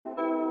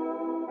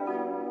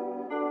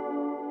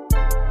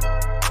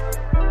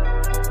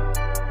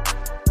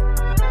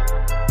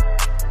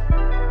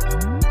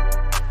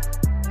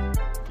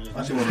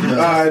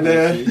Alright,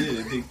 man.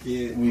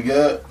 We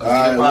good?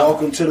 Alright,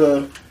 welcome to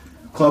the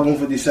Club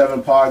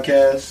 157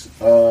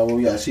 podcast.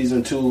 We got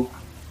season 2,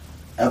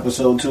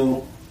 episode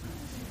 2.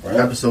 Right?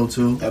 Episode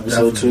 2.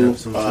 Episode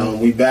 2.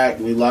 We back,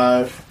 we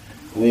live.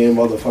 We in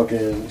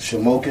motherfucking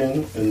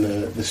Shamokin and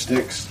the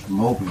sticks.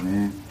 Shamokin,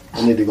 man.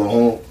 I need to go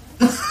home.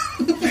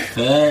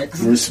 Facts.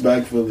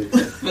 Respectfully.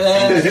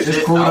 Facts.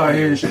 It's cold out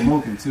here in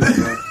Shamokin, too,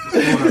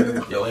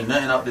 bro. Yo, ain't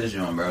nothing out this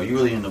joint, bro. You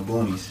really in the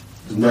boonies.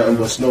 There's nothing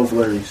but snow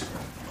flurries.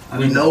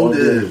 We know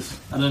this.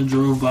 I done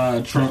drove by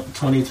a Trump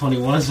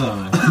 2021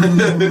 sign. How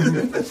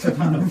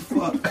the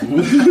fuck?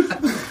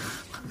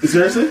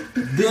 Seriously?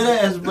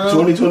 Deadass, bro.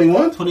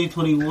 2021?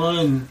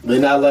 2021. They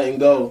not letting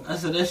go. I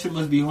said that shit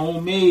must be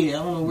homemade. I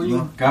don't know where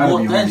you gotta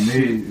bought be that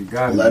homemade.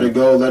 shit. Let it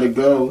go, let it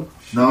go.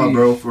 Nah,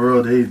 bro, for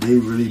real, they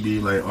really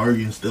be like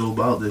arguing still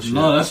about this shit.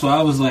 No, that's why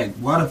I was like,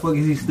 why the fuck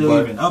is he still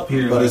even up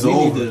here? But like, it's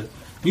over.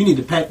 You need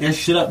to pack that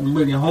shit up and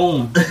bring it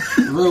home.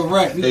 Real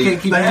rap. You can't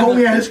keep like having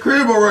homie at his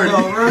crib already.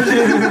 No, real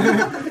shit.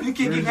 You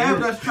can't keep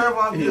having that strap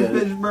off this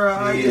bitch,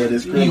 bro. Yeah,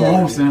 this He crib won't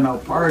already. send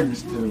out parties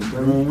still, bro.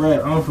 Real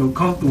rap. I don't feel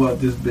comfortable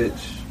at this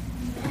bitch.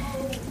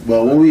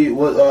 But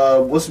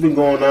what's been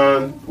going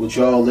on with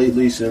y'all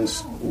lately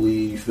since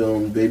we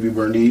filmed Baby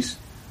Bernice?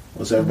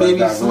 What's everybody Baby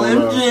got going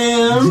Slim on?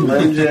 Jim.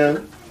 Slim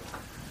Jim.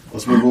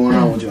 What's been going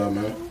on with y'all,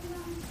 man?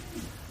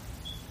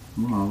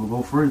 We'll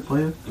go first,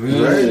 player.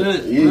 Real Right.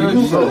 shit. Yeah, you Real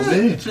go shit. first,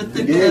 man. Shit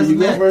thick Yeah, ass you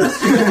go neck.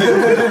 first.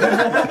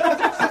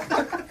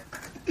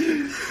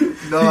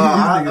 No,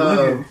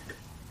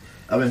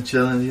 I've been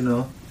chilling, you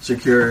know,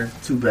 secure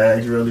 2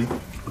 bags really.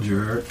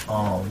 Sure.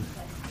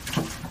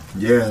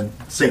 Yeah,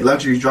 St.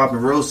 Luxury's dropping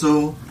real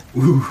soon.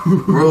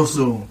 Real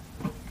soon.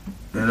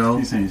 You know,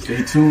 He's saying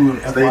stay tuned.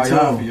 Stay FYI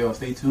tuned. for y'all.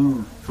 Stay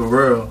tuned. for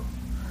real.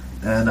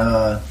 And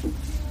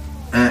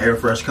Air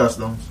Fresh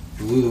Customs.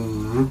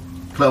 Ooh.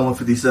 Club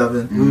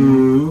 157.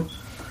 Ooh.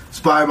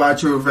 Spy by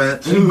True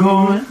Events. Keep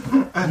going.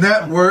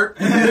 Network.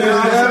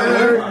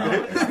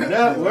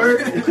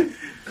 Network.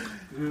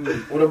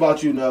 What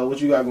about you, Nell? What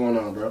you got going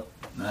on, bro?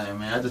 Nah,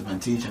 man, I just been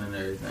teaching and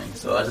everything.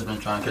 So I just been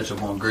trying to catch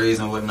up on grades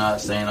and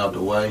whatnot, staying out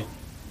the way,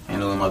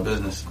 handling my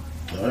business.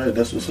 All right,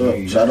 that's what's up.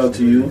 Shout out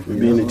to you for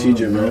being a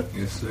teacher, man.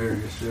 Yes, sir.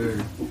 Yes,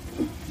 sir.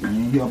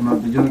 You helping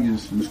out the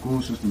youngest in the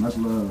school system. That's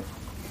love.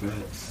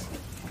 Facts.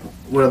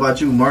 What about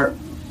you, Mark?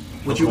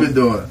 What you been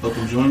doing?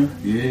 Local junior?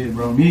 Yeah,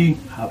 bro. Me.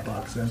 Hot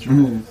Box Central.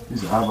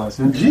 He's a hot box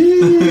center.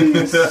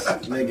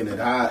 Jeez. Making it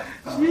hot.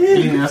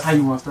 Yeah, that's how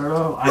you want to start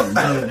off. I ain't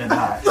better than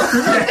hot.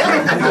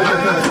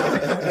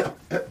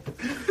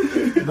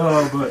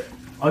 No, but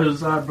other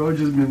side, bro,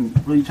 just been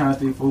really trying to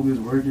stay focused,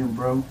 working,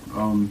 bro.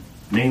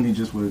 Mainly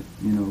just with,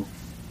 you know,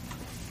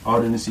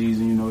 all in the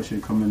season, you know,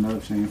 shit coming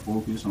up, staying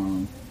focused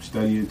on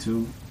studying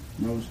too.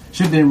 You know,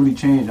 shit didn't really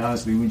change,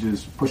 honestly. We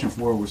just pushing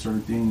forward with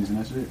certain things, and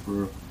that's it.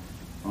 For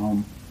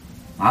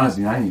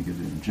honestly, I need to get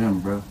to the gym,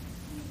 bro.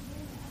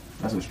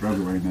 That's a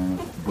struggle right now,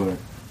 but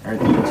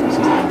everything else is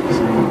the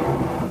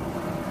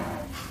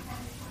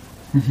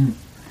same.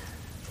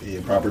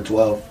 Yeah, proper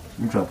 12.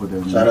 We try to put that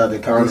in Shout out to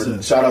Connor.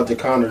 Listen. Shout out to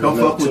Connor. Don't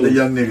fuck with the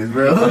young niggas,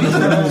 bro. Shout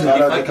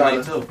out to He fight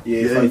Connor. tonight, too. Yeah,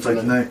 Yeah, he he fight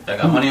tonight. I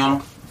got money on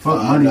him?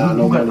 Fuck money, nah, who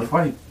no got money. to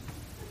fight?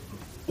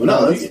 Well,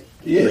 no,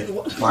 yeah.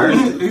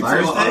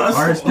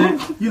 Fire Stick?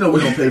 You know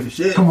we don't pay for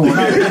shit. Come on. You know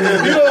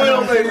we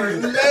don't pay for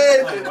nothing.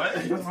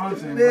 That's what I'm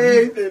saying.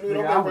 Nathan, we Nigga,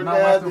 don't I pay would for not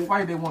watch the nothing.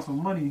 fight. They want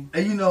some money.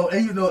 And you know,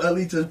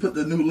 Elite just put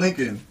the new link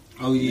in.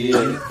 Oh,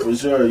 yeah. For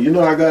sure. You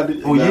know I got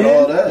Oh, got yeah?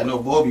 all I that. know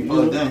Boy be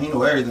plugged in. He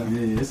know everything.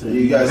 Yeah, it's a,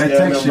 You guys that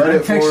stand text on shit. Reddit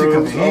That text shit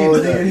forums, come all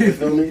in. that. You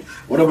feel me?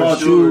 What For about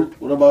sure. you?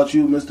 What about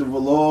you, Mr.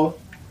 Valor?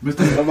 What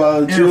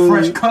about Air you?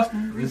 fresh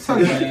custom.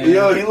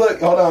 Yo, he look.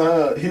 Hold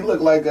on. He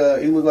looked like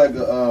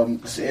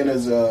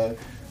Santa's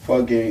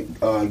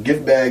fucking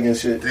gift bag and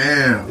shit.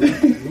 Damn.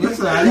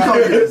 Listen,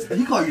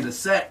 He call you the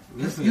sack.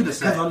 listen, You the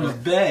sack. I'm the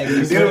bag.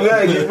 He's the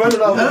bag. He's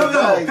running off the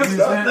bag. Let him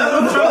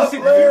I'm trying to see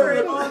the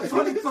period on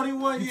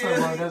 2021 You years.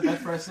 talking about that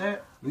fresh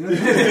set?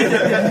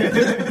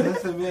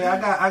 Listen,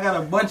 man, I got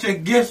a bunch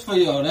of gifts for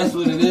y'all. That's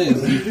what it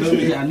is. You feel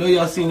me? I know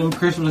y'all seen them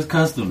Christmas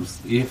customs.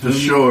 You feel For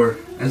me? sure.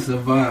 That's a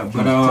vibe.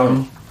 But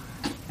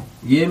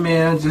yeah,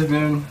 man,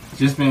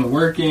 just been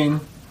working.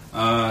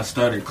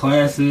 Started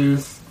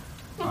classes.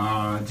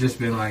 Just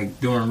been like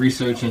doing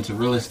research into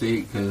real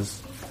estate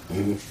because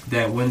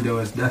that window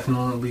is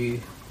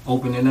definitely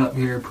opening up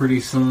here pretty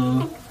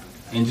soon.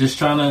 And just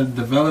trying to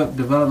develop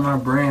my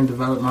brand,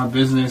 develop my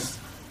business.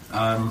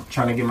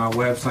 Trying to get my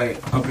website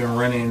up and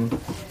running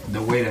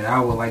the way that I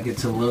would like it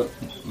to look.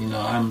 You know,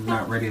 I'm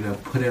not ready to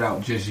put it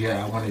out just yet.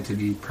 I want it to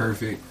be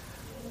perfect.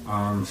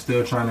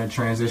 Still trying to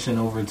transition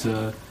over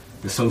to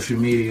the social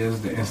medias,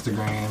 the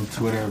Instagram,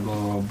 Twitter, blah,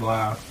 blah,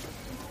 blah.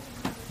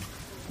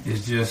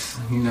 It's just,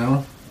 you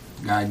know,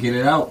 gotta get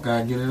it out.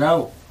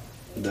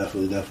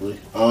 Definitely.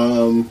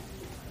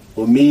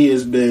 With me,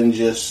 it's been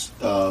just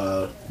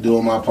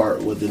doing my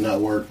part with the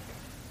network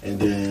and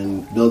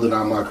then building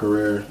out my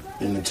career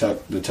in the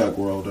tech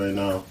world right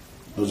now.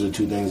 Those are the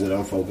two things that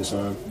I'm focused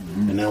on.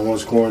 And then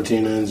once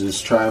quarantine ends, it's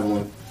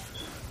traveling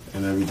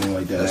and everything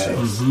like that. So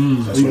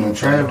Mm-hmm. that's what I'm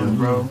trying to do,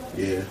 bro.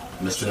 Yeah,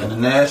 Mr.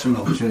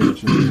 International. Chill.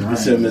 I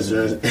said,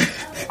 Mr.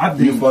 I You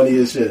think funny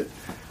as shit.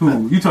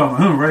 who you talking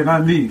about him, right?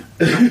 Not me.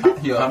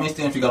 Yo, how many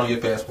stamps you got on your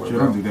passport, Chill,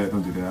 bro? don't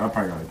do that. I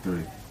probably got like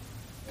 30.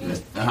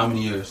 And how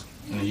many years?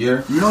 In a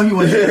year? You know he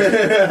was.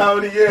 How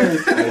many years?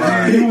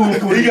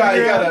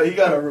 He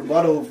got a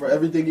rebuttal for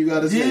everything you got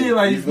to say. Yeah,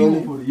 like you feel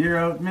me? for the year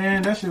out,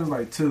 man. That shit was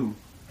like 2.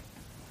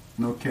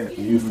 No cap.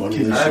 You funny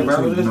Kidding. as All right,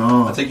 shit. bro. too.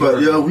 No, I take but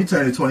your yo, we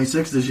turning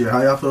 26 this year.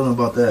 How y'all feeling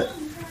about that?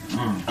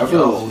 I Yo,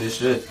 feel old as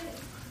shit.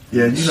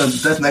 Yeah, you know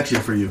that's next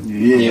year for you.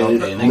 yeah,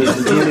 okay, nigga.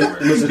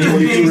 Mr.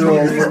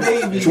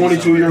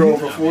 22-year-old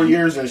for 4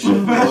 years and shit.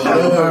 Real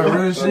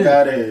Fuck shit.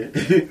 out of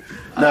here.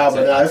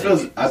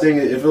 I think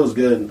it feels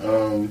good.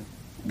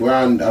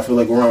 I feel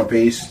like we're on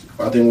pace.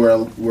 I think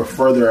we're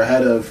further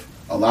ahead of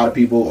a lot of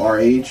people our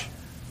age.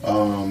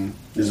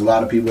 There's a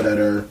lot of people that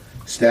are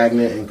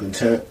stagnant and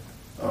content,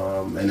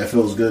 and it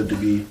feels good to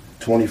be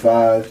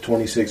 25,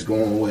 26,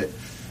 going with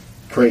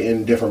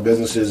creating different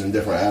businesses and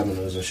different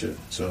avenues and shit.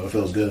 So it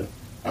feels good.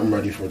 I'm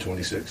ready for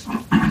 26.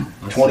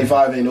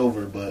 25 ain't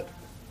over, but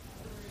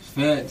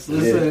Facts.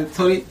 Listen,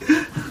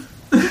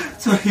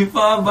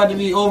 25 about to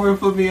be over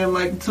for me in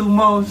like 2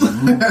 months.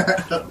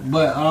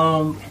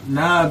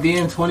 But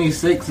being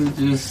 26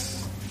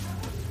 is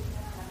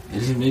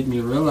just make me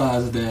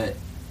realize that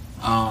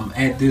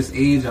at this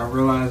age I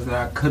realized that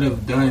I could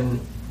have done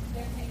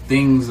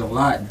things a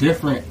lot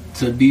different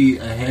to be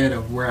ahead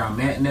of where I'm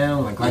at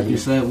now. Like you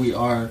said, we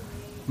are,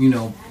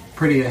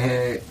 pretty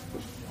ahead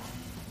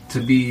to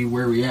be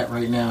where we at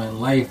right now in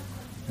life.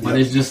 But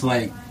it's just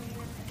like,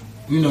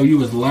 you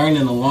was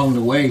learning along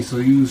the way, so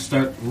you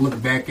start to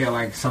look back at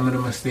like some of the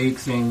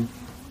mistakes and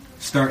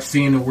start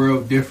seeing the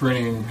world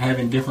different and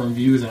having different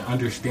views and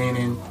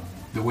understanding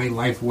the way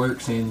life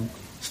works and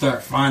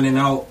start finding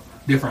out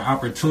different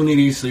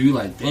opportunities. So you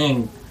like,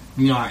 dang,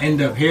 I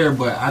end up here,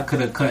 but I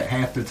could have cut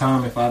half the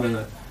time if I'd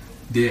have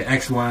did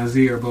X, Y, and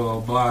Z or blah,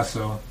 blah, blah.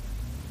 So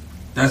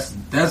that's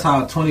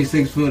how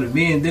 26 feel to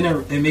me. And then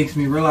it makes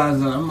me realize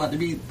that I'm about to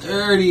be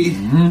 30.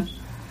 Mm-hmm.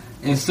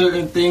 And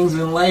certain things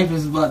in life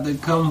is about to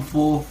come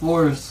full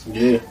force.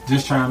 yeah.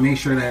 Just trying to make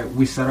sure that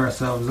we set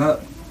ourselves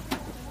up.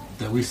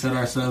 That we set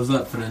ourselves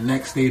up for the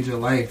next stage of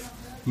life.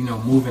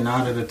 Moving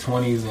out of the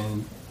 20s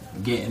and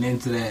getting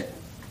into that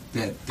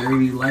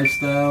 30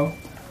 lifestyle.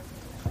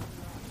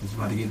 It's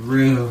about to get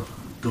real.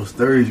 Those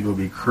 30s gonna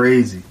be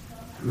crazy.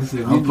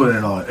 Listen, I'm putting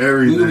it on we gonna be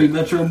everything.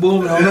 Metro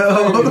Boomin.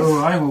 Yo,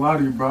 I ain't gonna lie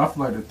to you, bro. I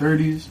feel like the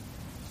 30s,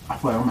 I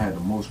feel like I'm gonna have the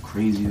most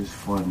craziest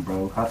fun,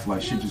 bro. I feel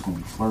like shit just gonna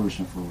be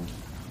flourishing for us.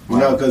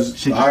 Because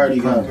Shit I already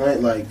just got coming.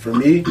 planned. Like for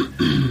me,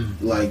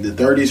 like the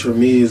 30s for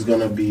me is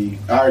gonna be.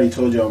 I already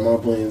told y'all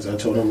my plans. I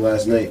told him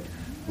last night.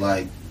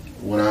 Like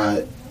when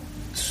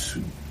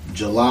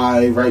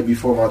July, right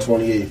before my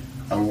 28th,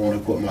 I want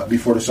to quit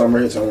before the summer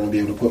hits. I want to be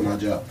able to quit my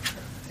job.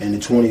 And the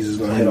 20s is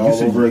gonna hit You all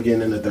said over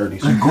again in the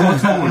 30s. You going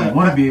to or you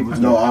want to be able to?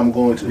 No, I'm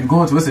going to. You're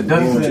going to. It's a I'm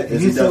going definite. to.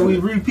 It's He a said we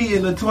definite.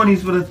 repeating the 20s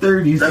for the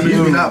 30s. That means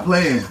we're not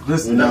playing.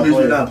 Listen, We're That not means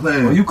we're playing. not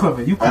playing. well, you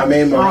covered. I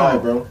made my high,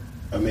 bro.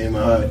 I made my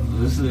high.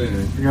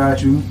 Listen, I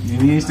got you. You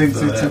need to stick Feel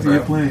to that, your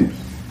bro. plan.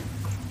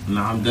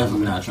 no, I'm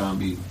definitely not trying to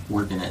be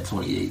working at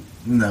 28.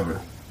 Never.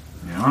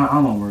 Yeah,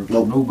 I don't work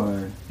Nope. for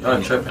nobody.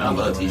 Y'all tripping. I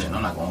love teaching.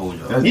 I'm not gonna hold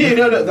y'all. That's Yeah,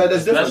 no,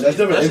 that's different. That's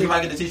Especially different. if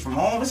I get to teach from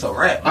home, it's a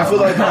wrap. I feel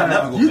like I'll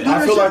never go You back.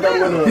 I feel like I'm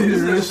gonna.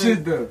 It's real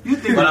shit though.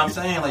 But I'm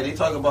saying, like, they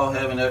talk about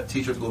having their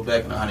teachers go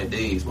back in 100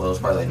 days. Well, it's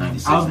probably like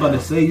 96 I was about now.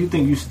 to say, you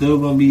think you still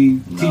gonna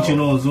be No. teaching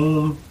on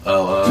Zoom?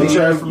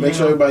 Make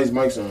sure everybody's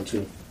mics on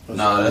too.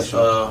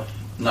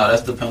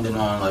 That's dependent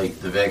on, like,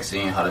 the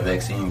vaccine, how the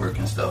vaccine work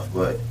and stuff.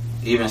 But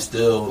even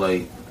still,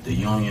 like, the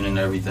union and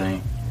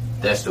everything,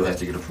 that still has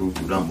to get approved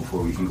through them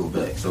before we can go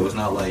back. So it's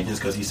not like just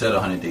because he said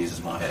 100 days is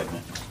going to happen.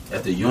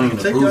 If the union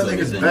Take y'all approves it,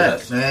 niggas then back,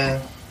 yes.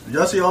 man.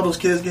 Y'all see all those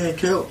kids getting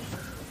killed?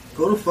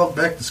 Go the fuck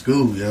back to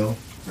school, yo.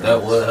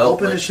 That would help.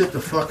 Open but this shit the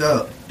fuck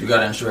up. You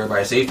got to ensure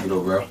everybody's safety,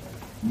 though, bro.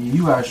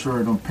 You gotta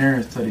sure them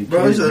parents tell their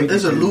Bro, kids.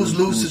 it's a make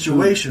lose-lose it to school,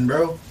 situation,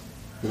 bro.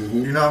 Mhm.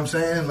 You know what I'm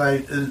saying?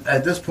 Like,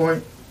 at this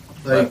point,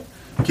 like,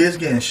 kids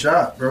getting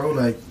shot, bro.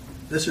 Like,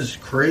 this is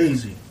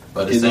crazy.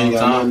 But at the Kids ain't same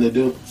got nothing time, to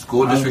do.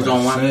 school I was districts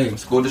about don't to say. want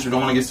school districts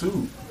don't want to get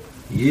sued.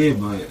 Yeah,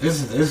 but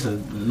it's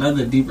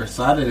another deeper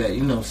side of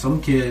that.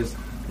 Some kids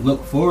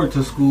look forward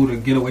to school to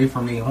get away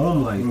from their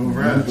home life.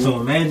 Right.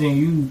 So imagine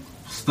you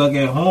stuck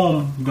at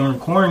home during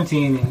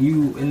quarantine and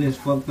you in this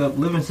fucked up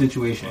living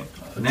situation.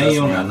 Now Trust you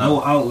don't me, I got know.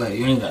 no outlet.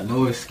 You ain't got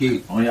no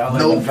escape. Only y'all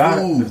No like got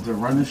food. is to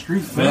run the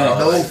street. Facts.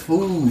 No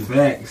food.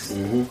 Facts.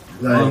 Mhm.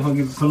 Like,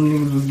 Motherfuckers, some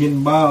niggas was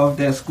getting by off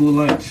that school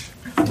lunch.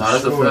 No,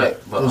 that's sure. a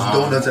fact. But Those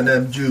donuts and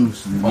them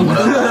juice. from what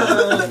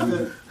I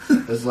heard,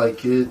 it's like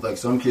kids, like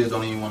some kids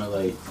don't even want to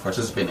like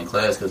participate in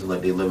class because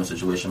like their living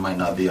situation might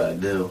not be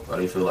ideal, or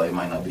they feel like it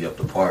might not be up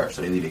to par,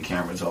 so they leave their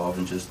cameras off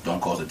and just don't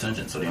cause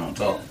attention, so they don't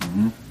talk.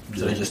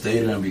 So they just stay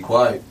there and be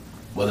quiet,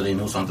 whether they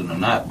know something or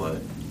not. But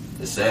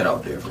it's sad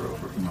out there for real.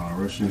 Nah,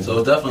 real shit. So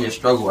it's definitely a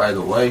struggle either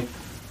way.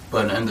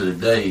 But at the end of the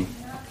day,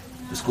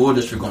 the school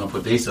district gonna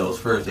put themselves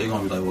first. They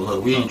gonna be like, well,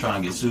 look, we ain't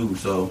trying to get sued,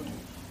 so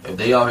If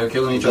they out here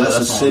killing each other, That's a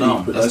that's city.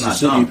 on them. That's a not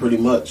city, them. pretty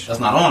much. That's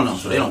not on them,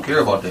 so they don't care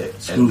about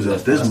that. Schools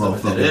up this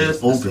motherfucker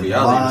is open,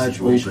 wide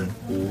open.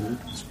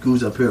 Mm-hmm.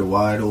 Schools up here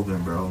wide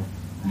open, bro.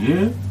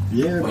 Yeah.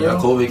 Yeah, Well, your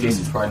bro. COVID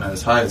cases probably not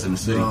as high as in the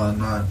city. No,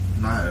 not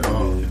at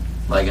all.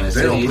 Like in the They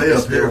city, don't play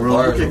it's up here, still bro.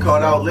 bars You get over caught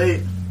there. out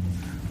late.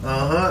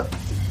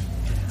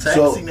 Taxi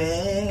So-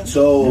 man.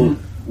 So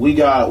we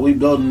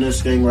building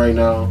this thing right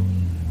now,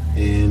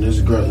 and there's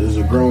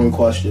a growing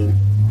question.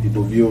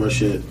 People viewing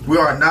shit. We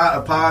are not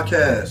a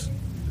podcast.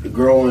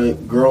 Growing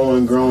You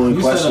said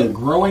a question.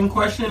 growing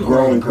question or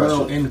Growing a girl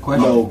question. in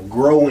question? No,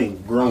 growing.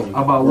 About growing.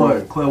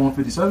 what? Club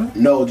 157?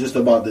 No, just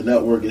about the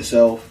network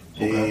itself,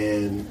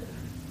 and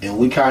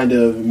we kind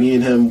of, me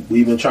and him,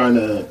 we've been trying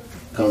to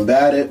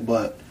combat it,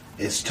 but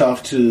it's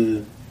tough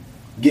to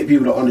get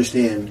people to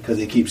understand because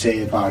they keep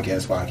saying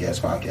podcast.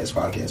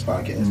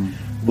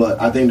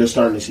 But I think they're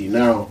starting to see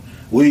now.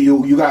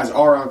 You guys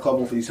are on Club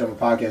 157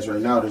 podcast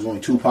right now. There's only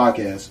 2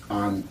 podcasts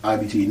on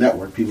IBT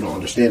Network. People don't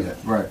understand that.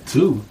 Right.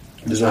 2.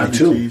 There's only IBT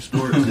 2.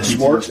 Sports. The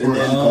sports and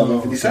then Club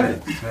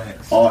 157.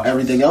 Facts.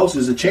 Everything else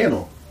is a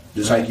channel.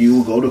 Just like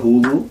you go to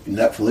Hulu,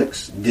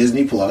 Netflix,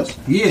 Disney Plus,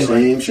 Yeah,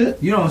 same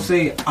shit. You don't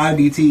say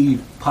IBT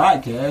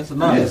podcast.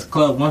 No, Yeah. it's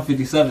Club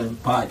 157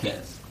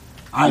 podcast.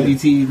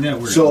 IBT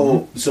network.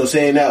 So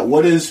saying that,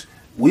 what is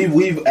we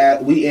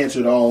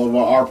answered all of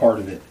our part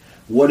of it.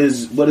 What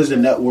does the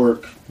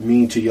network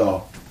mean to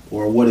y'all,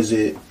 or what is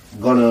it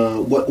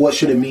gonna? What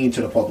should it mean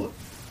to the public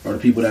or the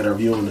people that are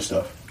viewing the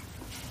stuff?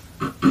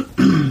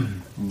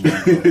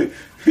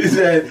 He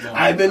said,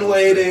 "I've been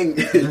waiting."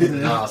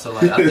 No, so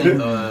like I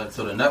think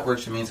so the network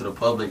should mean to the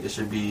public. It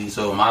should be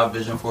so my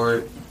vision for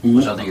it,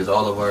 which I think is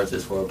all of ours,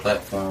 is for a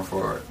platform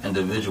for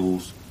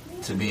individuals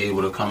to be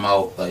able to come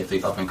out, like if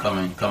they up and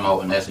coming, come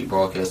out and actually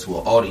broadcast to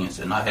an audience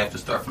and not have to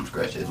start from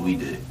scratch as we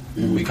did.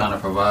 We kind of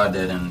provide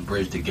that and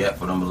bridge the gap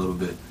for them a little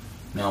bit.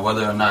 Now,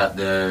 whether or not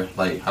they're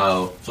like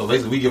how, so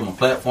basically we give them a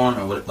platform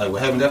and what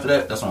happens after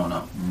that, that's on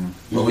them.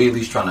 But we at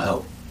least trying to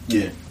help.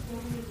 Yeah,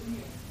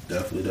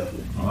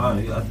 definitely. Wow,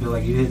 I feel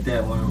like you hit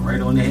that one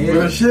right on the head.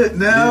 Real shit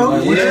now.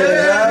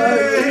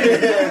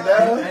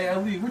 Hey,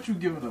 Ali, what you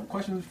giving them?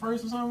 Questions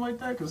first or something like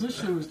that? Because this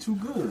shit was too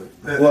good.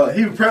 Well,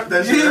 He prepped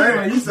that shit, Yeah,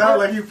 right? you You sound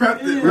like you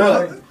prepped it, Yeah.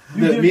 bro. What?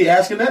 Me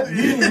asking that?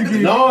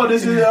 No,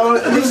 this is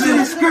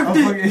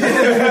Scripted.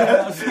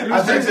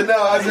 I said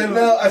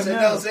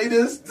no. Say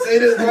this,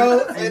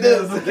 bro. Say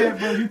this. Okay,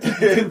 bro, you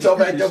took Don't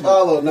make them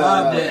follow.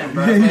 Nah, Damn, I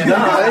bro. ain't no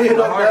You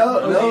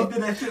doubt.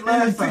 did that shit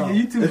last time.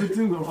 You took it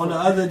too. On the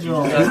other You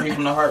joint. gotta speak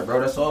from the heart,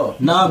 bro. That's all.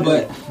 Nah,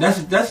 but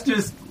that's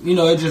just,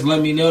 it just let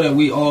me know that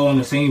we all on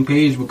the same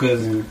page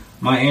because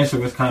my answer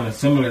was kind of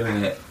similar to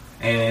that.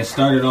 And it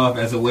started off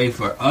as a way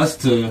for us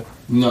to,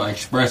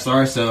 express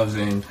ourselves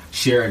and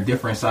share a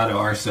different side of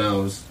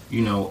ourselves,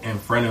 in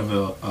front of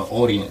a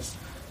audience.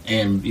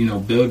 And,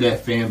 build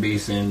that fan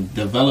base and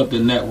develop the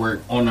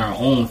network on our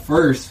own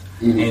first.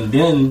 And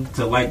then,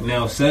 to like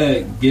Nell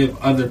said, give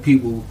other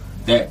people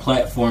that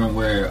platform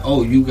where,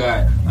 you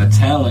got a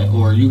talent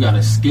or you got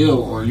a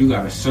skill or you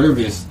got a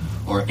service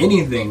or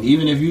anything,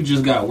 even if you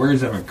just got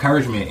words of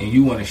encouragement and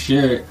you want to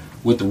share it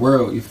with the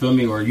world, you feel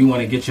me, or you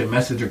want to get your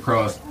message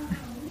across,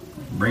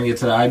 bring it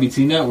to the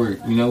IBT network.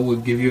 We'll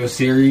give you a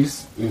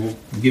series,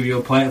 give you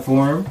a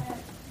platform,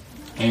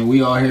 and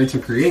we all here to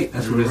create.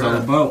 That's what it's all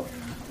about.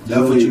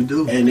 That's what you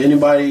do. And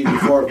anybody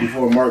before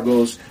Mark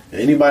goes,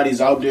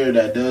 anybody's out there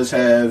that does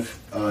have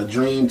a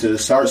dream to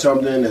start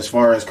something as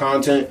far as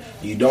content,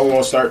 you don't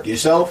want to start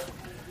yourself,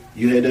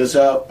 you hit us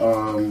up.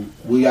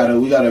 We got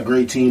a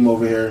great team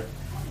over here.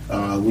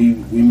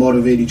 We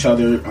motivate each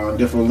other on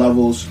different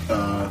levels.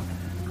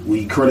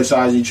 We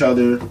criticize each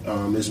other.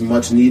 It's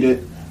much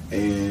needed.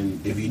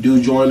 And if you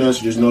do join us,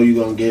 just know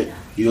you're gonna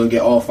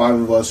get all 5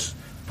 of us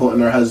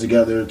putting our heads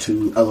together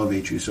to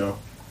elevate you. So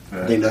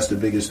I think that's the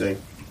biggest thing.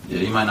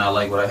 Yeah, you might not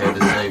like what I had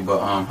to say, but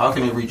how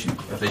can they reach you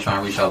if they try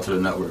and reach out to the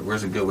network?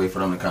 Where's a good way for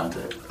them to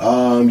contact?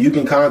 You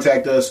can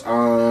contact us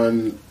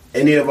on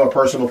any of our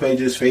personal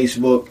pages,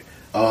 Facebook,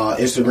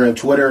 Instagram,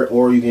 Twitter,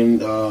 or you can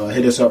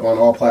hit us up on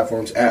all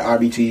platforms at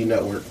IBT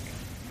Network.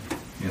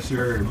 Yes,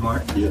 sir,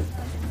 Mark. Yeah.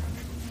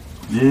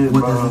 Yeah,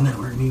 What bro. does the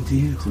network mean to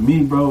you? To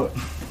me, bro,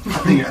 I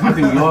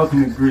think we all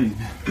can agree.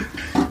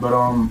 But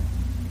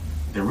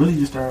it really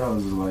just started out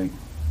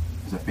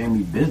as a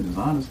family business,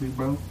 honestly,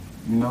 bro.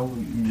 You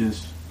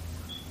just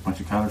a bunch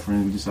of college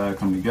friends, we decided to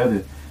come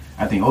together.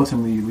 I think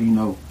ultimately,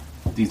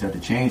 things start to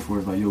change for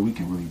us. Like, we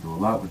can really do a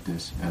lot with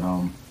this,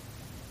 and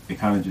it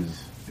kind of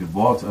just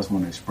evolved to us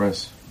wanting to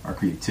express our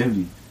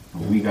creativity.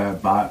 And we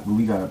got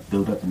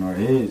built up in our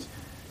heads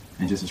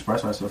and just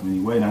express ourselves in any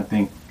way. And I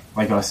think,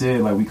 like I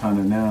said, we kind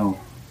of now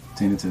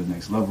taking it to the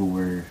next level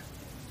where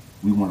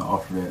we want to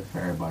offer that for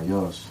everybody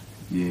else.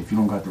 Yeah, if you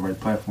don't got the right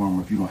platform,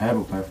 or if you don't have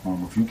a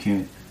platform, or if you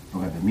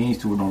don't got the means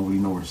to it, don't really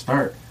know where to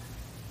start,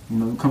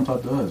 you come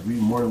talk to us. We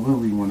more than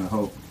willingly want to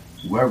help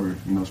whoever,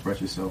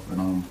 express yourself.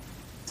 And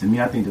to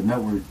me, I think the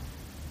network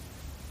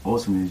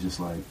ultimately is just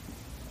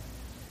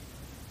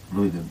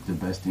really the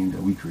best thing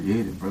that we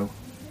created, bro.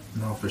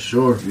 No, for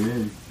sure.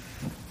 Yeah.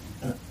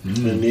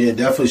 And yeah,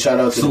 definitely shout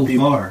out to So the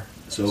people. far.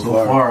 So So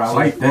far, I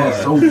like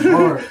that. So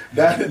far.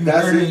 That's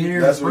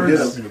what get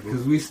them.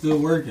 Because we still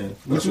working.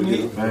 What you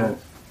mean? Man.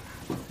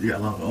 You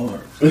got long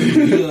arms.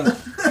 Yeah.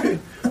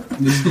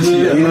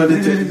 Yeah, you know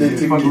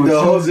the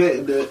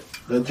Jose,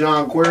 the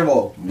John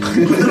Cuervo.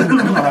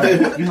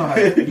 You know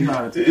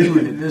how to do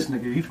it. This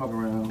nigga, he fuck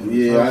around.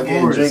 Yeah, I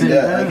can't drink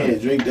that. I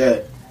can't drink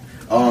that.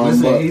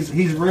 Listen, But,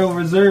 he's real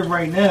reserved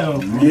right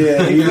now.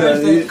 yeah, He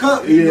grabs that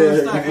cup, he gonna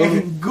yeah. start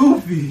acting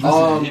goofy. He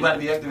about to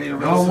be activated I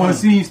real don't want to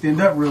soon. see you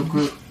stand up real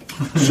quick.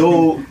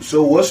 So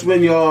what's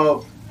been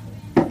y'all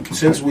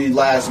since we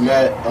last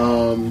met?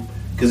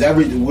 Because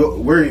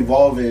we're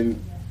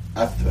evolving.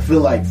 I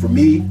feel like for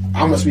me,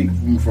 I'm gonna speak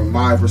from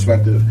my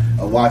perspective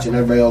of watching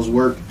everybody else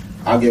work.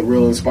 I get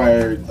real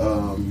inspired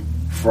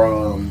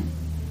from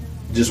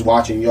just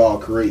watching y'all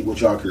create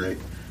what y'all create.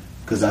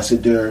 Because I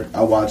sit there,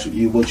 I watch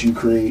what you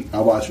create. I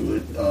watch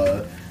what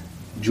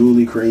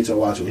Julie creates. I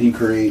watch what he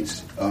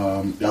creates.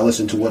 I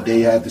listen to what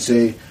they have to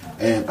say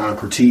and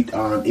critique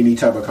on any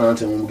type of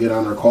content when we get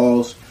on our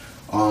calls.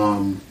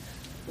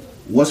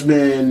 What's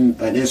been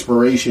an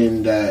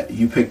inspiration that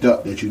you picked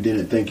up that you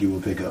didn't think you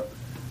would pick up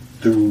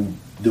through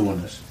doing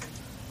this?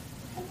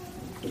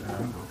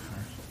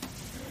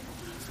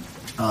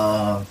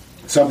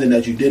 Something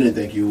that you didn't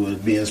think you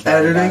would be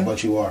inspired by, Editing.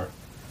 but you are.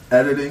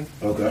 Editing.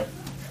 Okay.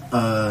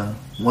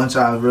 Once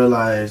I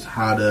realized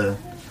how to,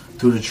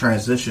 through the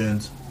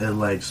transitions, it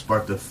like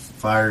sparked a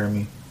fire in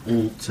me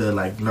to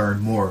like learn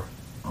more.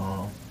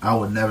 I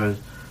would never,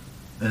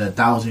 in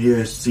 1,000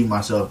 years, see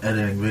myself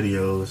editing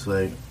videos.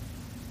 Like,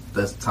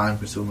 that's time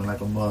consuming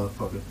like a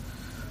motherfucker.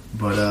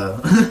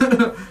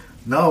 But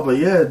no, but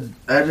yeah,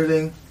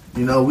 editing.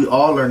 You know, we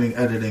all learning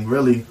editing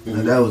really,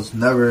 and that was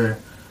never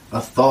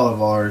a thought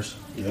of ours.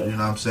 Yep. You know what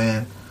I'm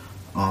saying?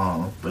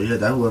 But yeah,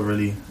 that's what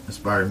really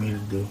inspired me to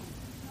do.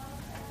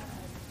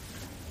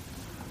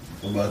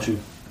 What about you?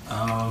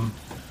 I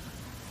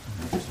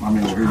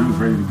mean, he was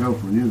ready to go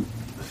for you.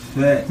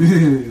 Fat.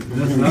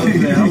 That's what I'm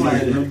saying. I'm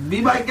like,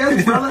 be my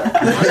guest, brother.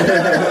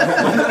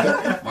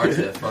 Mark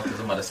said, fuck this,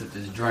 I'm about to sip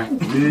this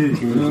drink.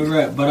 All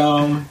right, but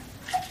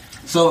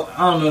so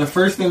I don't know. The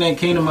first thing that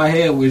came to my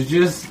head was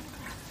just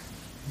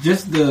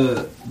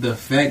the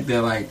fact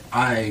that like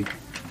I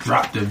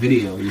dropped a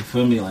video. You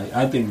feel me? Like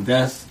I think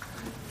that's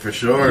For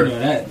sure. you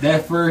know,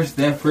 that first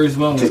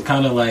one was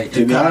kind of like.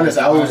 To be honest,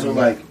 I was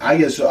like, I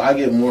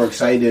get more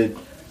excited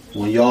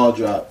when y'all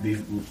drop.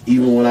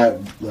 Even when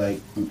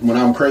when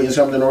I'm creating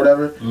something or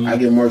whatever, I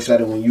get more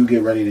excited when you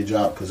get ready to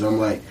drop because I'm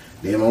like,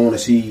 damn, I want to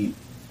see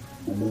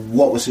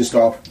what was his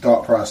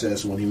thought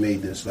process when he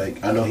made this.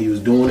 Like, I know he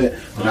was doing it,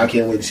 but I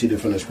can't wait to see the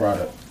finished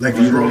product. Like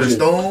these Rolling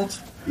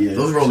Stones? Yeah,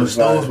 Those Rolling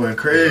Stones went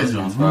crazy.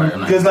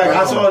 Because like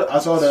I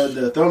saw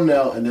the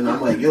thumbnail and then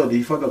I'm like, yo, did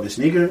he fuck up the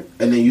sneaker?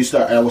 And then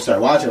I would start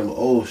watching. I'm like,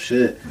 oh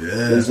shit,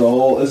 Yeah. there's a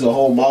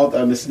whole mouth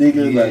on the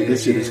sneaker. Like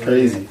this shit is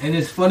crazy. And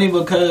it's funny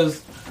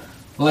because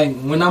like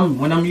when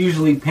I'm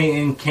usually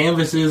painting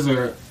canvases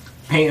or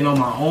painting on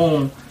my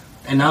own,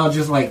 and I'll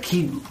just like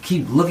keep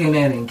looking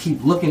at it and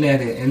keep looking at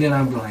it, and then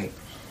I'm like,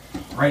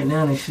 right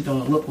now this shit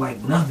don't look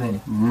like nothing.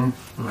 I'm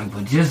like,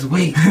 but just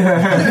wait.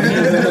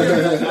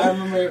 I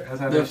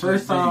remember the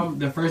first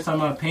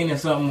time I painted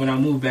something when I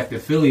moved back to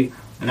Philly,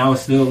 and I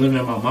was still living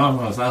in my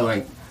mom's house. I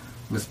like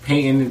was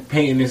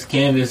painting this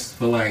canvas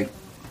for like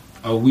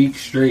a week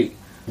straight.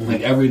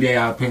 Like every day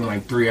I'll paint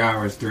like 3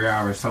 hours,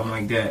 something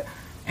like that.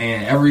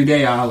 And every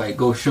day I'll like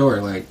go show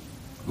her like,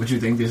 what you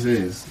think this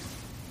is?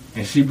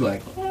 And she'd be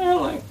like,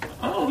 well, like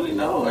I don't really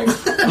know. Like,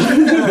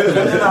 and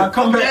then I'll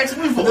come back.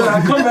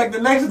 The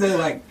next day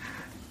like,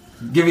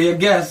 give me a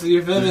guess.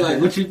 You feel me?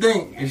 Like, what you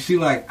think? And she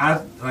like,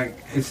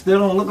 it still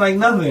don't look like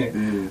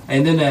nothing.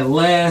 And then that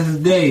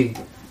last day,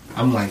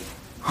 I'm like,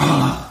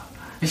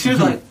 and she was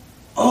like,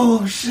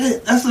 oh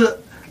shit, that's a.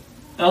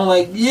 I'm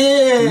like,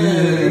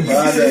 yeah.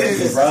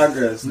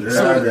 Progress,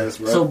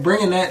 bro. So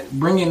bringing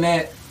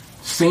that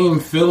same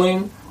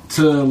feeling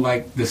to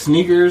like the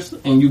sneakers,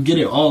 and you get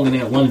it all in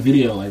that one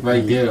video, like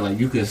right there, like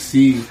you could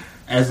see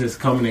as it's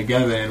coming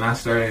together. And I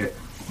started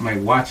like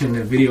watching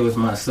the videos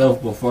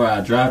myself before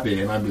I drop it,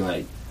 and I'd be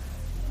like,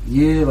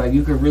 yeah, like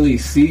you could really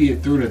see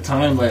it through the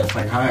time lapse,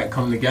 like how it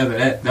come together.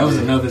 That was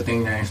another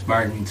thing that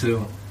inspired me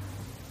too.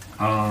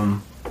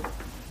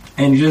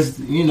 And just,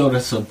 you know,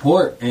 the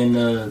support and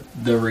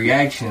the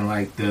reaction,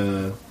 like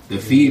the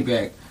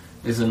feedback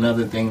is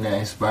another thing that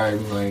inspired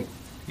me. Like,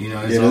 you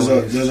know,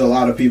 it's there's a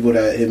lot of people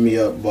that hit me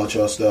up about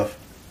y'all stuff,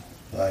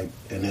 like,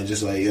 and they're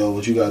just like, yo,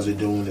 what you guys are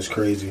doing is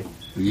crazy.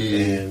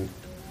 Yeah.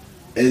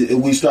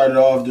 And we started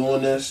off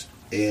doing this,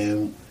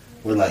 and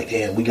we're like,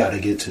 damn, we gotta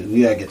get to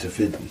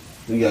 50,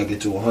 we gotta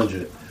get to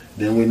 100.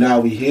 Then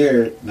we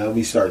here, now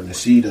we starting to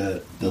see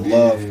the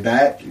love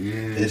back. Yeah.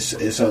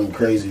 It's something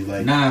crazy.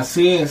 Like, nah,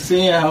 seeing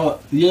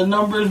how your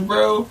numbers,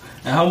 bro,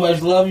 and how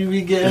much love you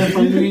be getting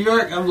from New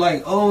York, I'm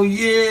like, oh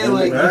yeah,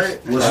 like right?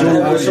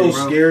 What's so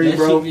scary,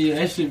 bro?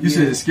 That should be You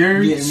said it's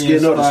scary?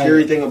 No, the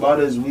scary thing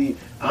about it is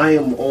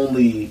I'm the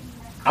only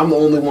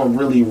one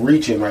really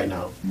reaching right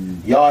now.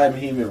 Y'all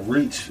haven't even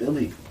reached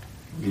Philly.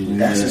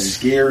 That's a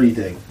scary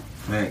thing.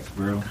 Facts,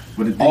 bro.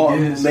 But the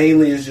thing is,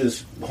 Mainly it's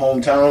just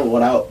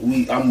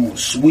hometown. I'm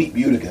sweep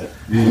Utica.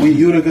 We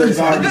Utica is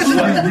already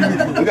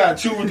swept. We got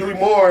 2 or 3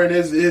 more and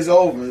it's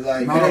over.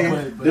 Like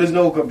but there's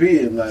no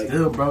competing. Like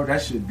still, bro,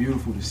 that shit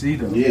beautiful to see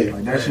though. Yeah.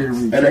 Like that shit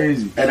really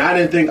crazy. And I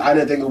didn't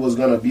think it was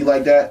gonna be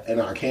like that.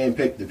 And I can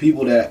pick the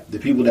people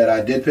that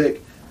I did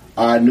pick.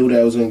 I knew that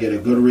it was gonna get a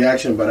good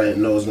reaction, but I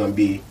didn't know it was gonna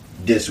be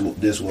this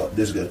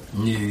good.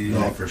 Yeah.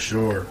 No, for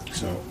sure.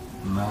 So.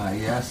 Nah,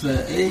 yeah, I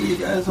said, hey, you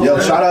guys. Yo,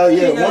 shout out, you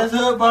guys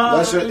up,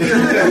 shout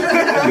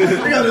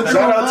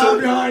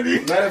out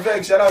to, matter of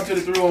fact, shout out to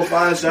the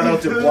 315, shout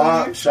out to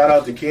Block, shout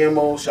out to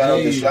Camo, shout out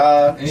to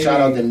Shy,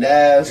 shout out to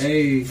Nas,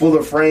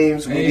 Fuller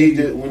Frames. We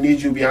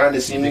need you behind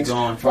the scenes for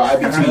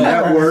IBT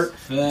Network.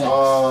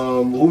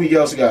 Who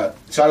else got?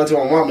 Shout out to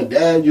my mom and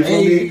dad. You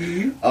feel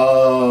me?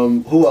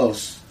 Who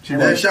else?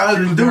 That shout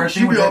out to Duke.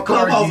 She be on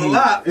Clubhouse a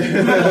lot.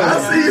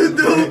 I see you,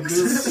 Duke.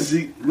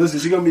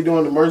 She gonna be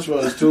doing the merch for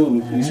us too.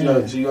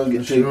 She gonna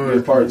get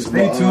take parts.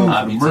 Stay tuned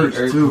for merch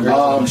too.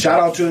 Shout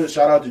out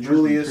to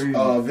Julius,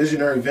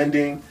 Visionary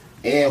Vending,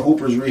 and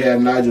Hooper's Rehab,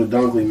 Nigel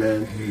Dunkley,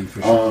 man. Hey,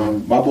 for sure.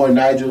 My boy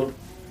Nigel,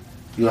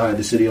 you gonna have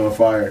the city on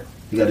fire.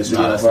 You got the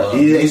city on fire.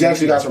 He's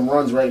actually got some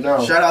runs right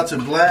now. Shout out to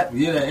Black.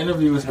 Yeah, that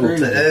interview was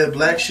crazy. To Ed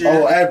Blackshear.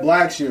 Oh, Ed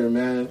Blackshear,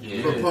 man.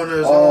 Yeah. For putting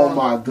us Oh on.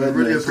 my goodness.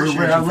 Really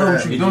appreciate I love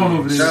what you. you're doing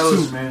over there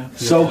too, man.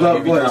 Soak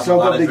up what?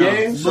 Soak up the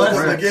game. Soak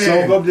up the game.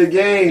 Soak up the He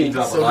game.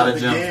 dropped a So lot let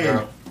of the gems, game.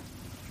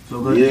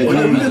 bro. Yeah.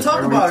 Well, we can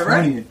talk about it,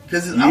 right?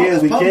 Because it's out. Yeah,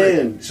 It's we public.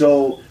 can.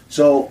 So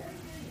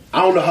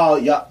I don't know how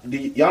y'all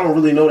don't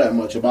really know that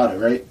much about it,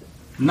 right?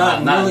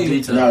 Not really. in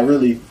detail. Not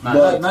really.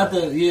 But Not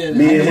the me and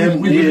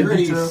him, me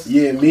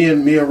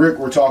and Rick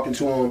were talking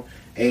to him,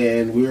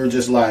 and we were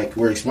just like,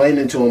 we're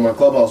explaining to him on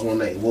Clubhouse one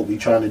night what we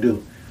trying to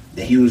do,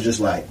 and he was just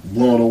like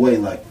blown away.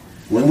 Like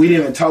when we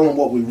didn't even tell him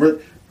what we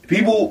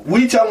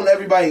we telling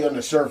everybody on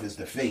the surface,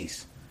 the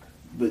face,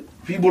 but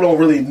people don't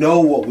really know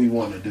what we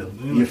want to do.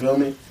 You feel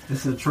me?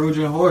 It's a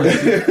Trojan horse.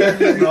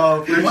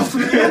 No,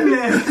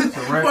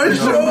 for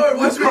sure.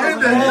 What's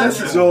behind that?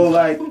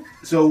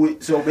 So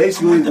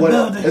basically,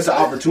 it's an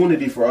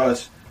opportunity for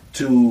us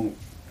to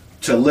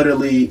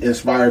literally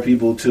inspire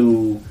people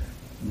to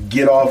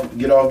get off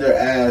their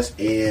ass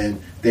and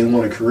they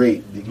want to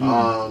create.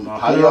 How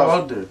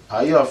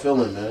y'all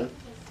feeling, man?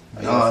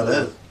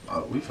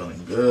 We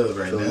feeling good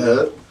right Feeling now.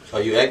 good?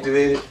 Are you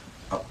activated?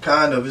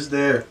 Kind of. It's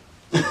there.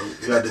 You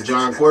got the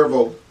John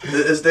Cuervo.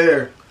 It's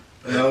there.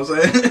 You know what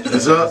I'm saying?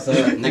 It's up.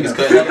 Niggas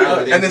cutting it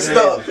out. And it's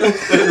stuck.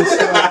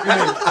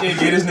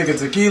 Get this nigga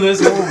tequila.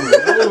 It's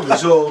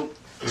over.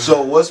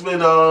 So what's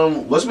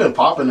been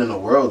popping in the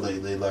world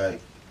lately? Like,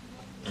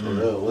 for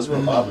real, what's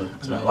been popping?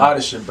 It's been a lot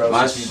of shit, bro.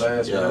 My Since we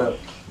last met up.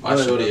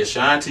 shorty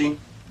Ashanti.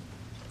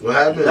 What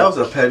happened? That was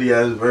a petty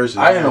ass verse.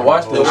 I didn't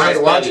watch that. I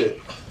didn't watch it.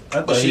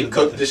 But she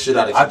cooked this shit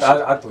out of I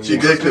Keisha. thought She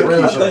good cook. I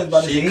was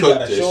about to say She he cooked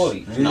got a this.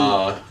 shorty.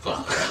 Nah.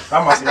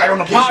 I must say, I don't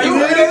know. I'm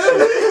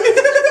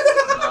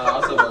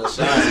talking about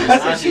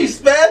Ashanti. She's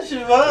special,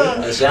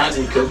 man.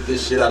 Ashanti cooked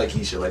this shit out of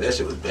Keisha. Like, that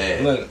shit was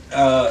bad. Look, if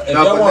No,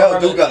 y'all but want now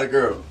to Duke got a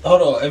girl.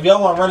 hold on, if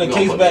y'all want to run the You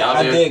gonna case put me back, out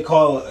I there? did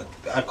call.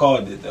 I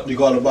called it though. You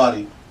called the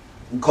body.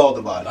 You called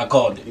the body. I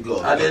called it. You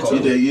called. I did too.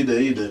 You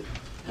did. You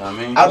know what I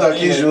mean? I thought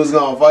Keisha was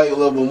gonna fight a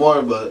little bit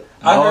more, but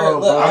I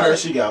heard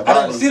she got I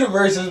didn't bodied. see the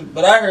verses,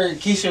 but I heard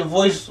Keisha's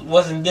voice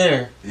wasn't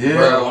there.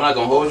 Bro, I'm not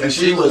gonna hold you. And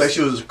she looked like she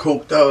was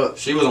coked up.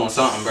 She was on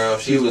something, bro.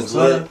 She was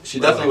on lit.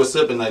 She definitely was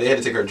sipping. Like, they had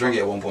to take her drink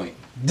at one point.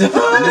 Like,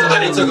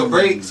 they took a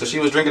break, so she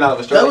was drinking out of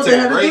a straw. That was They they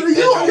took had a to break. do to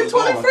That you on drink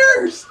your was gone.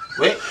 21st.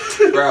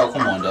 Wait, bro,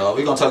 come on, dog.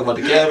 We gonna talk about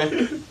the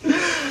cabin?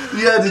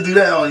 You had to do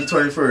that on your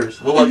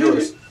 21st. What about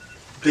yours?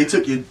 They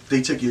took your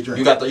drink.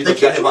 You thought you got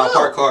hit by a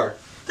parked car.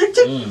 They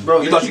took,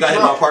 bro. You thought you got hit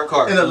by a parked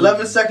car. In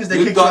 11 seconds, they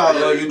You kicked you thought, out.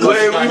 yo, you thought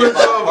you got hit by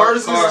a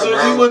parked car,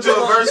 bro. We went to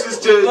a versus A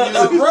to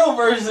real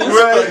versus.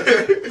 right.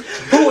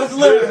 Who was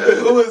lit?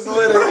 Who is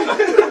lit?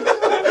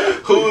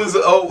 Who is?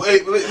 Oh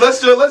wait, let's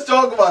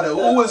talk about it.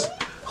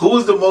 Who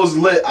was the most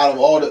lit out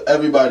of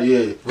everybody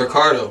here?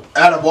 Ricardo.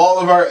 Out of all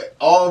of our You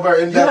had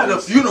a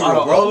endeavors.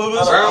 funeral, bro. Hold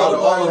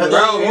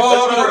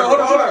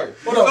on.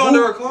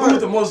 Who was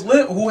the most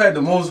lit? Who had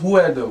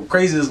the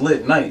craziest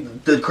lit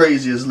night? The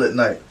craziest lit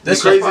night.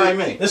 This crazy- is probably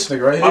me. This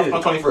nigga right I'm here.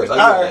 21st. I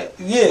Alright,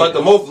 get yeah. that. But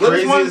the most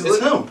lit one Craziest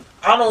is lit? him.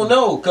 I don't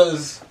know,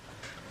 cause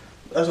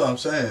That's what I'm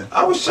saying.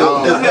 I was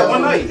chilling. I had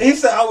one night. he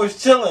said I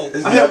was chilling.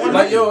 I had one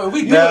Like night. yo, if we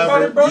think Nah,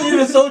 about it, bro, You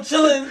was so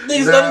chilling,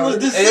 niggas thought he was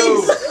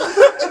deceased.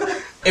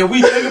 if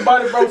we think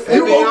about it, bro,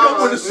 You woke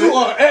up with a suit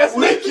on, ass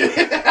naked.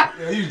 Yeah,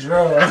 you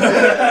drunk. We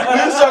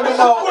was talking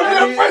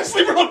about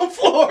sleeping on the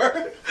floor.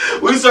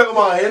 we was talking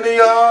about Henny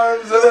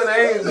arms and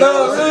names.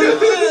 No,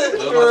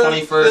 It was my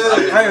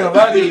 21st. I ain't gonna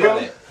lie to you,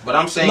 bro. But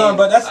I'm saying. No,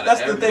 but that's out of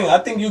the everyone. thing. I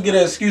think you get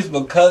an excuse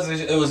because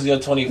it was your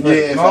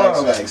 21st. Yeah, No.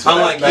 facts.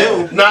 Unlike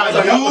you. Nah,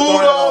 you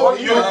know,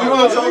 we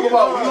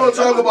gonna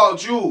talk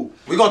about you.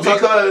 We gonna talk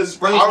Because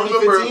spring I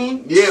remember,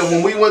 2015. yeah,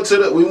 when we went to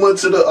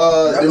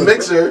the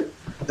mixer.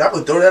 That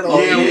would throw that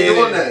on. Yeah, we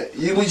doing that.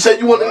 We said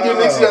you wanted to get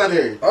Nixie on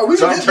here. Oh, we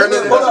So I'm did turning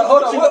that. it Hold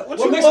up. on. What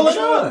you mixing calling was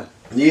on?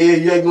 Yeah,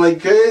 you acting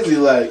like crazy.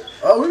 Like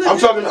Oh, really? I'm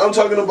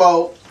talking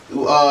about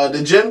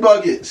the gin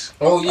buckets.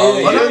 Oh yeah,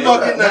 Oh, gin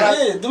bucket now.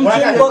 yeah. Them When I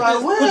gin got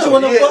buckets my put you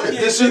in the Yeah, bucket.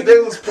 this shit they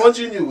was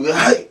punching you.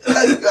 Hey.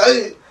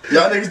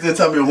 Y'all niggas didn't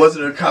tell me it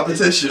wasn't a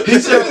competition. He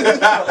said,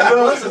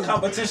 What's the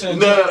competition?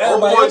 Nah, Everybody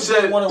Omar else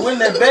said- want to win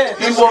that bet.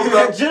 He woke up-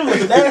 That gym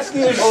was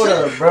nasty as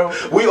shit, bro.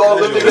 we all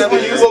lived together.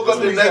 He woke up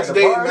the next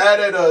day mad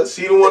at us.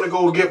 He didn't want to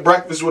go get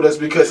breakfast with us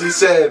because he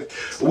said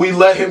we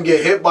let him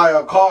get hit by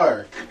a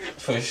car.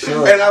 For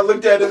sure. And I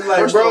looked at him like,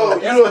 First bro,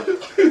 of you know,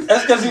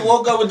 That's because he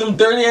woke up with them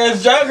dirty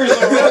ass joggers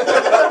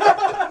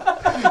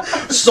on.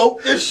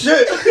 Soak this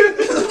shit.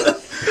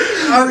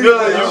 you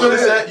really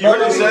said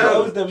That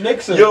was him. the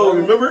mixer. Yo,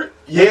 bro. remember?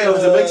 Yeah, it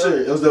was the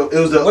mixer. It was the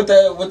With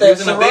that He was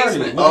in the sorority.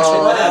 basement.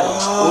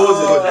 what was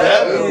it?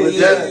 With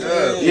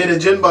that? Yeah, the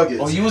gin buckets.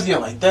 Oh, you was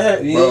yelling like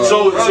that? Yeah.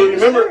 So you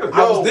remember?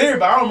 I was there,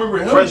 but I don't remember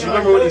him. Fresh, you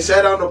remember when he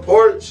sat on the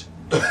porch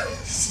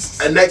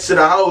and next to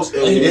the house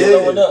and He was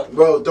throwing up.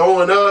 bro,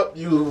 throwing up,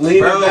 you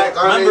leaning Bro, back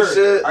on remember, that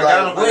shit. I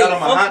got him. Wait, I got him a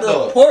fuck hot the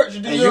dog. porch. Do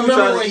And you remember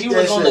trying to when eat he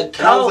that was on shit. the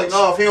And I was couch? like,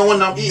 no, if he don't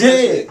want to eat that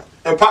Did. shit.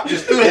 And Pop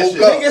just threw that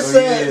shit. Nigga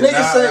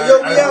said, yo,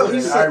 we out. He I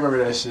said, remember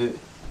that shit.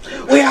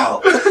 we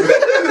out. We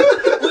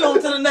on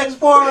to the next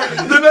party.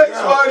 The next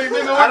party, nigga,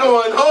 we're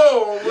going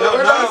home. Bro.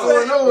 We're not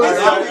going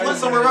nowhere. We went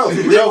somewhere else.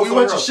 Yo, we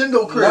went to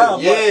Shindo crib. Nah,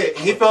 Yeah,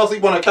 he fell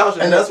asleep on the couch,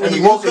 and that's when he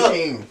the woke music up.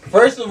 came.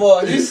 First of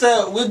all, he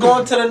said, we're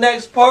going to the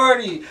next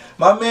party.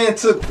 My man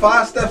took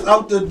 5 steps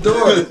out the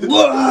door. I'm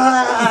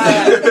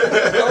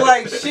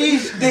like,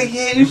 sheesh,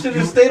 nigga, you should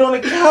have stayed on the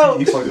He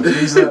couch. fucking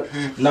freeze up.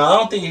 Nah, I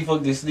don't think he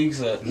fucked his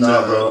sneaks up.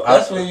 Nah, bro.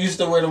 That's when he used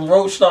to wear them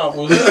roach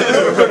stompers.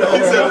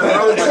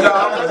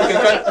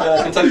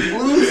 Kentucky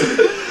Blues.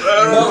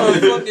 No, the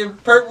fucking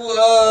purple,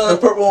 The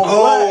purple and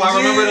Oh, black. I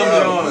remember them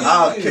Jones.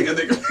 I'll kick a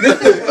nigga.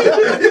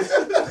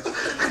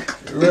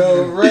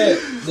 real red.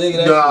 Nigga,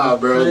 that's Nah,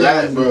 bro, crazy.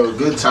 that, bro,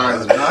 good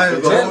times, man. I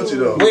ain't going with you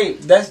though.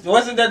 Wait,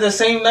 wasn't that the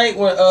same night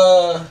when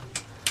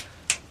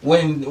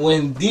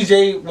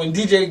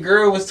DJ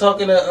Girl was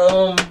talking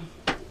to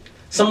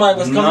somebody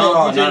was coming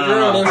at DJ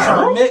Girl and they was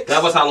trying to mix?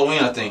 That was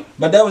Halloween, I think.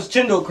 But that was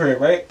Chindo crib,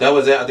 right? That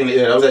was that. I think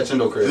that was at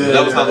Chindo crib. Yeah.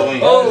 That was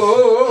Halloween.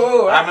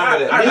 Oh, I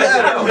remember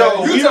that.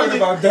 Yo, you talking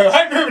about that?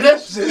 I remember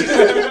that shit. I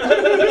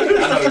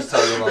know what you're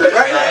talking about.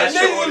 Right?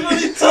 Nigga was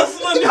really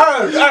tussling. I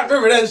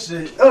remember that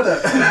shit. Hold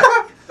up.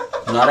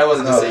 No, that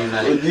wasn't the same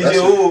night. DJ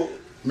who?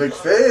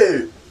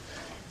 McFade.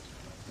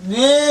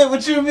 Yeah,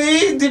 what you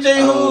mean? DJ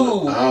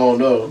who? I don't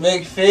know.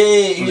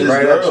 McFade. He His was-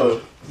 Right at girl.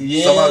 you.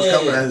 Yeah. Somebody's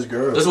coming at his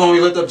girl. This is when we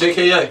looked up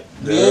JKA.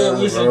 Yeah,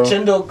 we was in bro.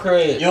 Chindo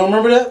crib. You don't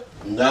remember that?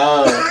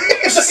 Nah.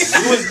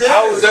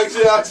 I was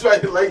actually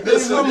expecting like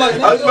this. I'm like,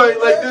 I was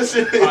expecting like this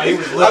shit. he was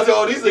I lit. thought,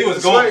 oh, these He was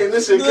niggas gone. sweating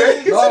this shit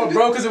crazy. No,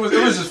 bro, because it was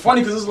just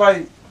funny because it's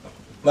like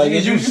Like, you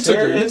took your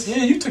serious?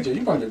 you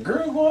brought your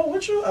girl go out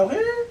with you out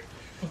here.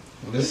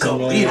 Listen, I'm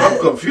man.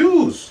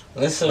 confused.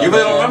 Listen, You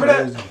really don't man.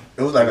 remember that?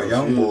 It was like a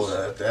young boy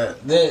at that.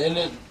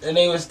 And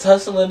they was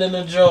tussling in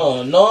the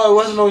joint. No, it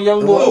wasn't no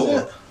young boy.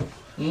 Was it?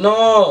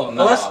 No,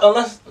 Nah.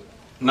 unless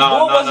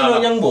No, wasn't no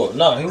no. young boy.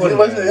 No, he He wasn't.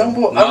 wasn't a young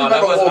boy. No, I remember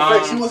that was, Old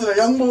Fix. He wasn't a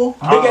young boy. Big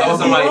that ass was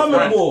somebody's D-lineman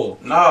friend. boy.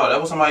 No, that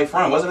was somebody's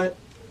friend, wasn't it?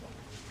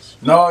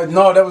 No,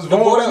 that was boy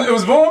Vaughn. that- It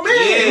was Vaughn man.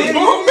 It was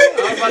Vaughn man. I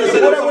was about to say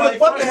that was somebody's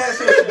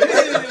friend.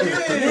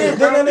 Yeah,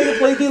 then that nigga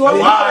played D-line.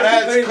 Wow,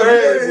 that's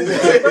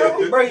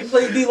crazy. Bro, he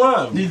played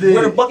D-line. He did.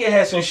 With a bucket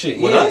hats and shit.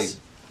 With Yeah. us?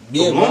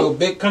 Yeah, bro,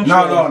 big country.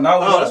 No. Oh,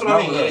 that's what I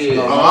mean.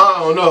 Yeah. I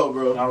don't know,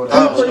 bro. No, Who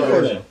that's played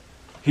for them?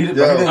 He did.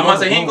 Yeah. He didn't I'm go about to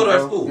say he ain't go to our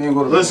bro. school. He didn't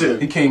go to Listen.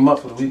 He came up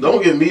for the week.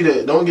 Don't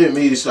get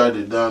me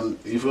started down.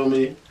 You feel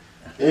me?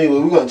 Anyway,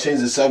 we're gonna change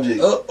the subject.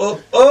 You feel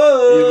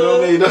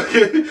me?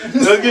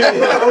 Don't get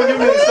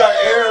me to start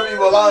airing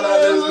people out on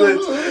this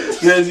bitch.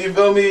 Because you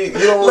feel me? You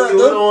don't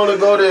want to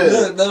go there.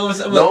 Look, that was,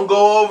 Don't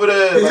go over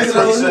there. Like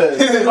Trey said.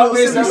 My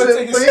man said, I'm gonna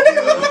take a sip.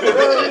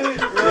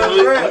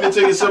 Let me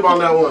take a sip on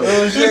that one.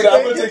 Nigga,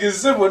 I'm gonna take a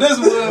sip with this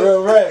one.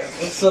 real rap.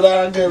 So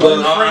that I get But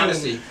my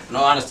friend.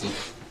 no honesty.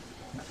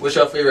 What's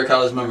your favorite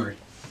college memory?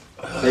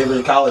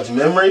 Favorite college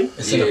memory?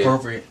 It's Yeah.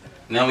 inappropriate.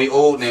 Now we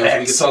old now, so we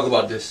can Facts. talk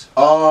about this.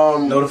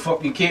 No, the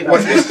fuck you can't. Nah,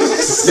 yo,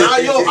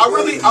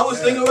 I was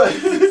thinking about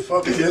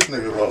Fuck this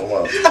nigga wrong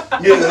about.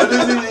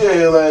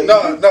 yeah, like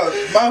No,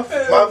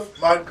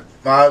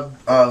 my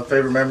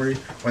favorite memory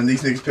when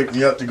these niggas picked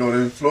me up to go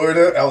to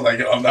Florida, I was like,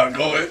 yo, I'm not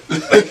going.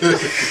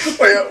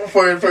 For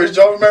your first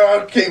job,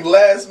 remember I came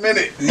last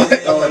minute.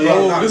 Like, I'm like,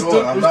 bro, I'm not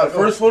going. I'm not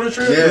going. first Florida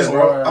trip. Yeah,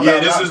 bro. I'm yeah,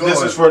 not this going.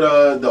 is for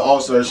the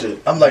All-Star shit.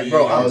 I'm like,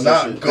 bro, Yeah, I'm that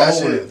not shit.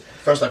 That going. shit.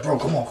 First, like, bro,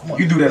 come on.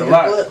 You do that a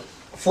lot.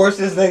 Force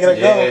this nigga to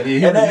Yeah, go. he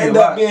And that do ended a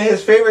up lot. being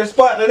his favorite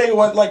spot. That nigga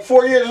went like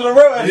 4 years in a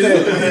row after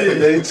that.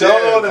 They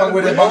told fuck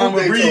with it behind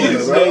the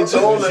breeze. They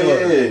told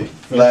him,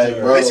 like,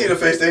 bro. They see the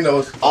face, they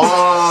know.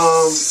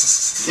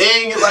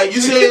 Dang, like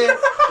you said,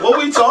 what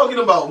we talking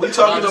about? We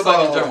talking Just like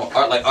in about. general,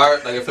 art,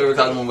 like a favorite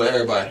college moment with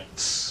everybody.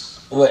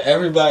 With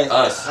everybody.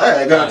 Us.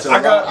 I got into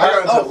I got- a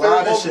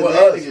lot of favorite moment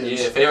with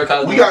shenanigans. Yeah, favorite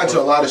college. We moment got into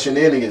a lot of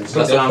shenanigans.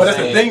 That's what I'm But that's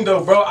the saying. thing, though,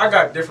 bro. I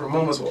got different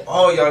moments with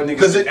all y'all niggas.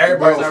 Because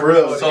everybody's bro, not for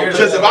real. really- So-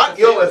 Because if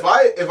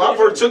I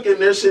partook in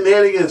their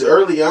shenanigans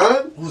early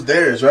on, Who's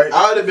theirs, right?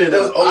 I would have been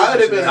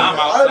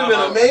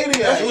a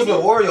maniac. You was with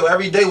Wario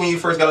every day when you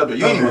first got up there.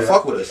 You didn't even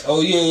fuck with us.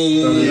 Oh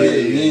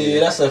yeah.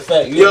 That's a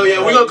fact. Yo,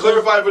 yeah, we're gonna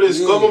clarify for this.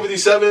 Global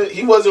 57,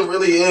 he wasn't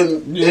really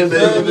in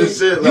this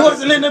shit. He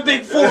wasn't in the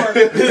big four.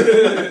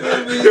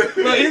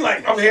 Look, he's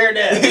like, I'm hearing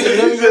that. He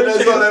said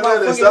that's all that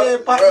matters.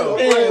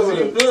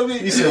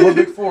 He said, "What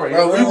big four?"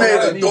 Bro, we made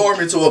a dorm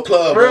into a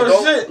club, bro.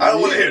 Shit. I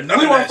don't want to hear none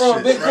We of went that from a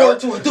shit, big bro. four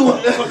to a duo.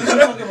 What you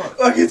talking about?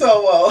 Fuck you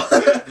talking about?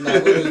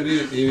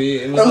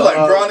 It That was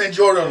like Bron and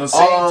Jordan on the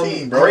same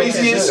team, bro.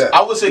 Craziest,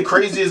 I would say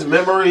craziest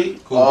memory.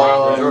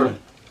 Jordan.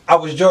 I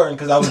was Jordan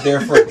because I was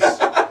there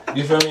first.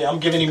 You feel me? I'm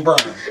giving him Bron.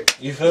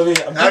 You feel me?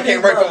 I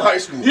came right from high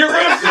school. You're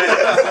right.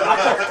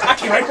 I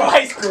came right from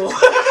high school.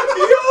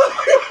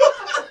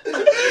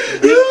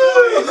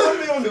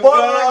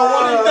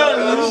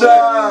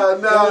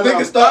 Nah.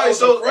 Alright,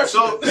 so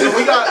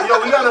we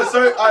got a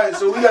certain. Alright,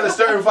 so we got a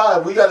certain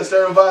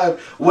vibe.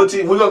 What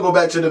team? We're gonna go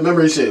back to the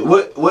memory shit.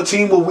 What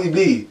team would we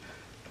be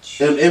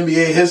in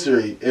NBA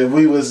history if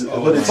we was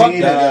with a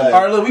team? All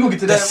right, look, we gonna get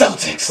to The that.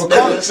 Celtics.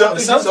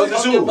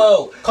 Celtics who? The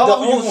old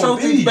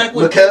Celtics back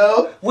with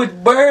Mikel.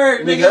 with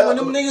Bird, nigga, Miguel. when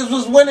them niggas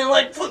was winning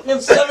like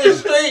fucking 7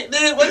 straight,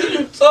 nigga. What are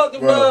you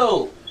talking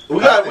about? We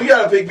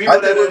gotta pick people I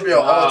that think would be an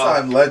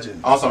all-time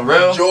legend. On some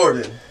real?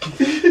 Jordan.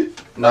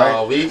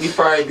 No, we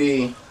probably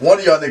be. One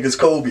of y'all niggas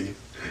Kobe.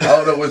 I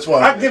don't know which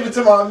one. I give it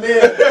to my man.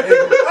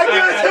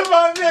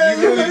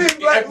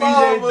 Black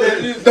Mamba.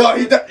 No,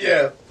 he died.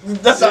 Yeah.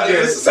 That's Silent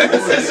it.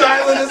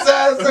 Silent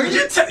assassin. I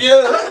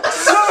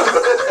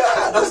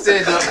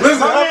said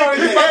Listen, I'm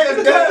already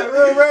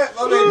Real rap.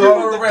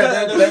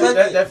 Bro,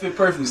 that fit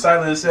perfectly.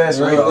 Silent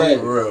assassin.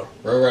 Real.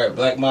 Right.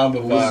 Black Mamba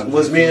vibe.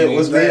 Was me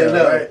and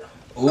Right.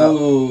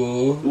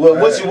 Ooh.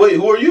 Wait,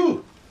 who are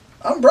you?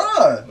 I'm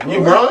Bron.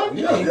 You Bron?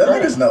 Yeah,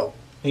 niggas know.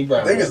 He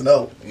Brown. Niggas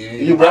know.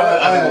 You Bron?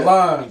 I ain't gonna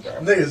lie.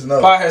 Niggas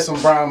know. I had some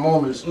Brown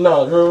moments.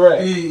 No, real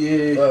right.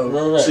 Yeah. Bro.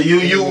 Real right. So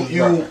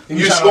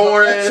you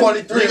scoring?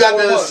 23, You got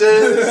the 4 months.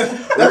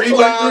 assists, That's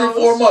rebounds.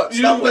 4 months.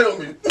 Stop playing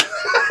with me.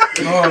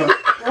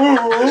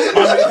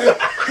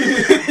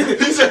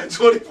 He said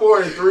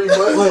 24 in 3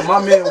 months. Look, my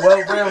man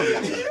well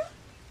rounded.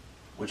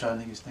 What y'all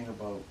niggas think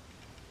about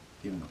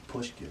giving a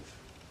push gift?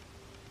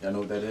 Y'all know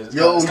what that is?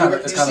 Yo, It's kinda-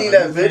 you it's kinda see a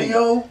that new thing.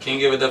 video Can you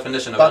give a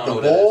definition of about I the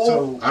don't know what that is?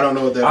 ball? So, I don't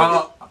know what that is.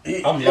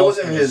 I'm It lost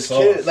wasn't in his the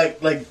kid. sauce.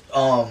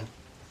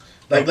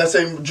 Like let's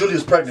say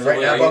Julia's pregnant, right?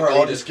 And I bought her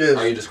all these gifts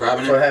Are you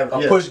describing for it? having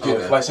a yeah. push gift.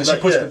 Okay. Like, since she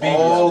pushed the baby.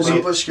 Oh, Some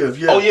yeah. push gift,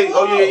 yeah. Oh yeah.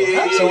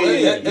 So,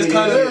 it's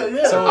kinda-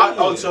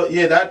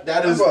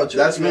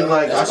 That's been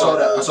like I saw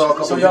a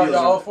couple So videos. y'all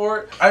all for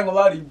it? I ain't gonna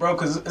lie to you, bro,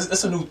 because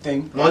it's a new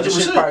thing. This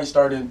shit 100%. probably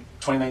started in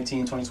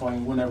 2019, 2020,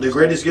 whenever. The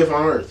greatest gift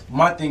on earth.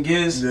 My thing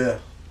is, Yeah.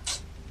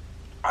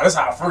 that's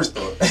how I first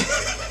thought.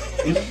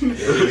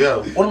 There you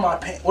go. What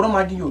am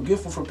I giving you a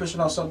gift for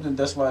pushing out something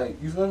that's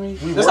like, you feel me?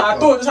 We That's how I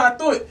work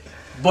thought.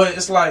 But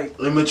it's like,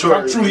 Immature, if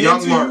I'm truly young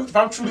into Mark. you, if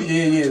I'm truly,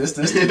 this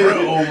the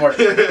real old Mark.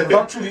 If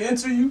I'm truly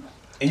into you,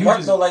 and you Mark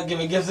just, don't like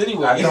giving gifts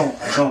anyway. I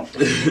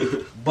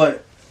don't.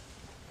 But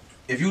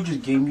if you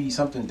just gave me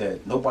something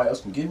that nobody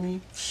else can give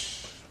me,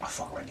 I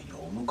fuck right in your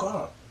whole new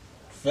car.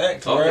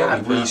 Facts, Okay, bro. I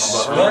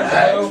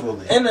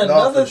Respectfully. And No,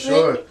 another for thing,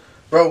 sure.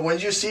 Bro, when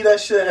you see that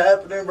shit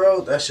happening,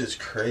 bro, that shit's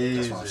crazy.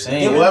 That's what I'm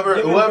saying. Whoever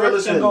giving listen.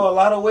 gifts can go a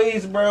lot of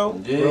ways, bro.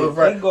 Bro, Yeah.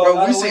 right. They go a Bro,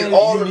 lot we of seen ways.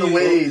 all You of the need-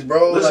 ways,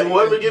 bro. Listen, like,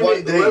 whoever give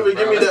me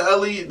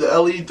the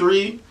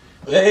LE3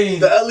 Hey,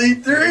 the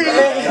LE3.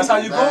 That's how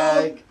you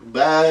go.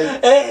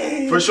 bag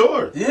hey, for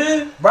sure.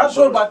 Yeah, but I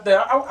thought about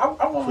that. I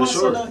want my For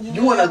sure. son to.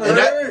 You want a have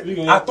third?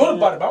 I thought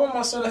about it, but I want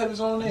my son to have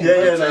his own name.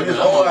 Yeah, like his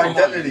own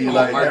identity, I'm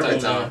like on Mark type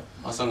everything. time.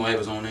 My son gonna have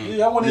his own name.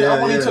 Yeah, I want him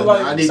Yeah, to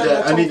like. I need set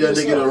that tone for nigga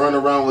to himself. run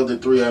around with the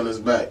 3 on his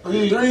back.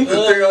 Three. The thing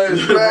on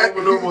his back.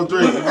 Normal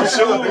 3 for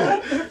sure.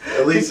 At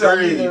He least said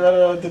he 3. can run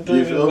around with the three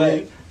You in feel the me?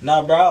 back.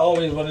 Nah, bro, I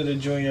always wanted a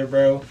junior,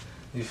 bro.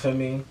 You feel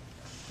me?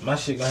 My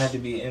shit gonna have to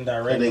be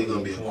indirect. That nigga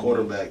gonna be a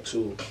quarterback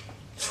too.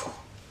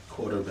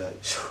 Quarterback.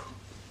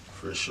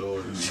 For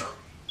sure.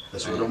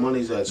 That's where the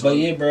money's at. So. But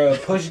yeah, bro,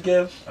 push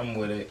gift, I'm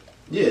with it.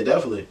 Yeah,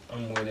 definitely.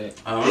 I'm with it.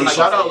 Hey,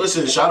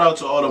 shout out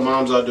to all the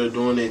moms out there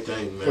doing their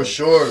thing, man. For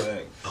sure.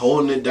 Facts.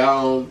 Holding it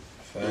down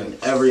in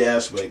Facts. every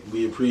aspect.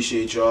 We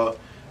appreciate y'all.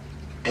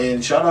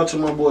 And shout out to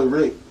my boy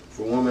Rick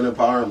for women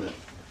empowerment.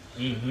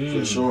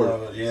 For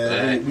sure.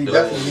 Yeah, we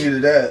definitely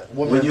needed that.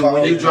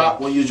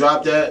 When you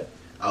drop that,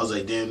 I was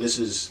like, damn, this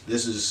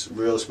is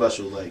real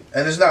special. Like,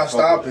 And it's not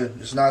stopping.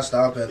 It's not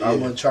stopping. Yeah. I'm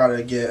gonna try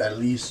to get at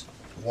least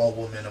one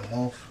woman a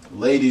month.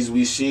 ladies,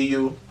 we see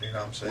you. You know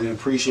what I'm We saying?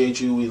 appreciate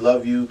you. We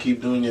love you.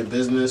 Keep doing your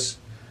business.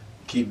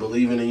 Keep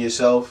believing in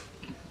yourself.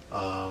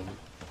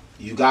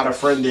 You got a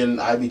friend in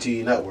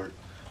IBT Network.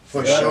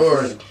 For You got a sure.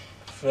 friend.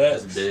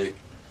 That's Facts. big.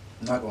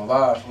 Not gonna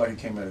lie, I feel like it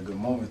came at a good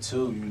moment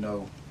too. You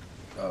know,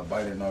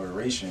 by the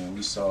inauguration,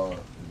 we saw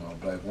a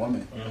black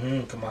woman.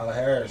 Kamala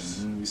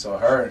Harris. We saw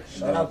her.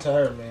 Shout out to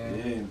her, man.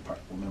 Yeah,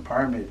 women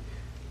empowerment.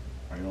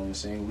 Right on the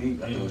same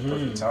week. I thought it was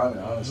perfect timing,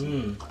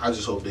 honestly. I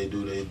just hope they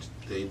do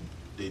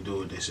they do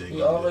what they say.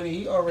 He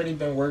already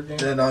been working.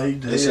 Yeah, no, he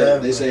did.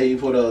 They say he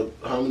put up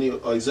how many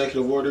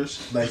executive orders?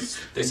 Like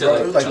They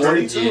said like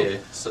 22. Yeah,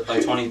 so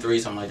like 23,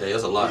 something like that. It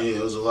was a lot. Yeah,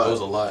 it was a lot. It was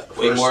a lot.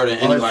 Way more than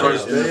anybody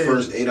first, else. in the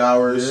first 8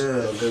 hours Yeah.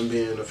 of him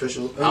being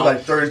official. it was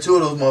like 32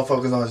 of those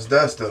motherfuckers on his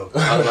desk though.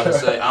 I was about to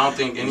say, I don't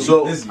think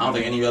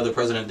any other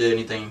president did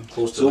anything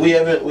close to. So we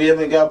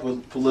haven't got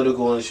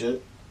political and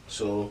shit.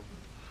 So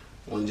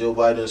when Joe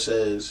Biden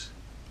says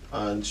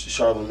on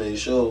Charlamagne's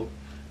show,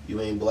 "You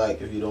ain't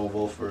black if you don't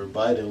vote for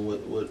Biden,"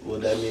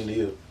 what that mean to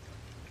you?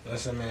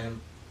 Listen, man.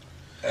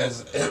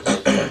 As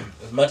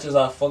much as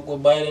I fuck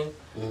with Biden,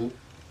 Mm-hmm.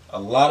 a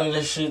lot of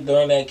the shit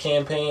during that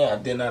campaign I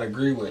did not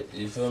agree with.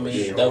 You feel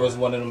me? Sure. That was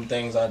one of them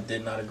things I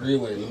did not agree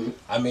with. Mm-hmm.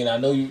 I mean, I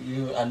know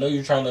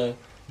you're trying to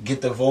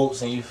get the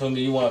votes, and you feel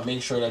me. You want to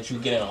make sure that you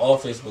get in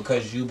office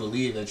because you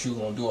believe that you're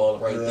gonna do all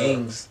the right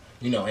things,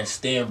 and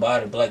stand by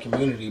the black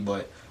community.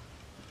 But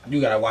you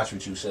gotta watch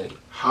what you say.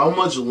 How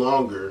much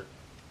longer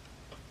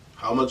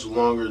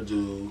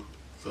do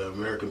the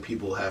American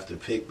people have to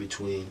pick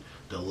between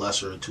the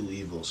lesser of two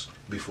evils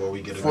before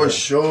we get a For good?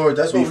 sure,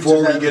 that's what Before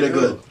we we just get a had to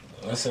good.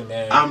 do. Listen,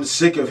 man. I'm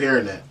sick of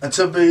hearing that.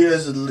 Until Big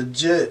is a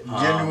legit,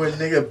 genuine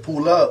nigga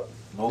pull up.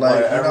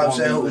 Like, you know what I'm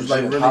saying? Who's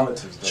like really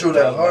true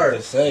that hard.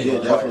 to say, Yeah,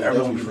 bro.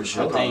 definitely for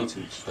sure. I think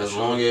as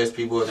long as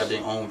people got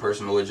their own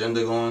personal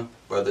agenda going,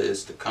 whether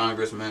it's the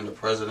congressman, the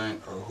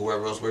president, or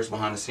whoever else works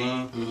behind the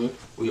scene,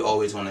 we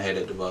always want to have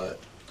that divide.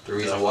 The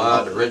reason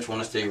why the rich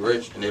want to stay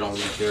rich and they don't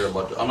really care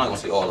about I'm not gonna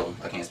say all of them.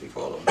 I can't speak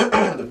for all of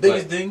them. The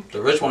biggest thing.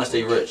 The rich want to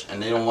stay rich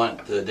and they don't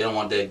want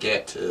that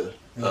gap to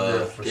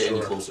get any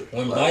closer.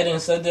 When Like,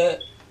 Biden said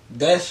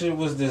that shit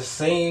was the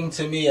same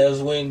to me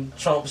as when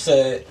Trump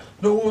said,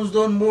 "No one's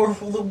done more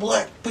for the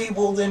black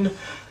people than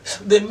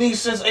me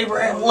since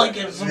Abraham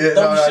Lincoln." Some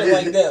dumb shit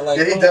like that. Like,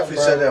 yeah, he come definitely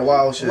on, said bro. that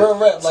wild shit. Real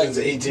rap, like,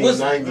 Since the what's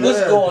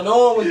 1890s. going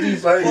on with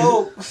these Like,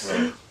 folks?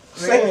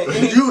 Saying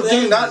Do you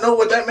anything. not know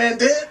what that man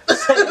did?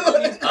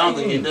 I don't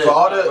think he did. For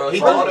all the- Bro, he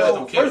for all did. that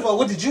don't care. First of all,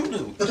 what did you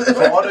do?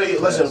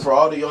 For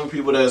all the young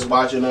people that's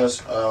watching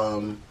us,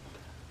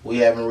 we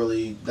haven't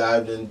really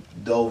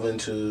dove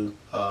into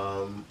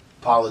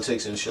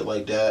politics and shit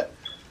like that.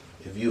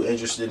 If you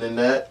interested in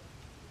that,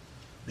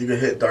 You can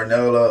hit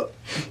Darnell up.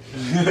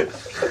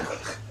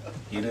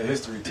 He the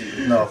history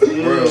teacher. No, for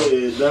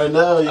real.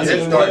 Darnell, you Hit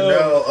can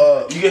Darnell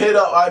up. you can hit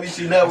up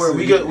IBC Network.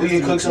 We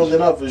can cook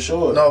something up for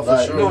sure. No, for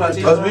sure.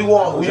 Because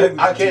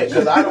I can't.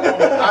 Because I don't.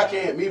 I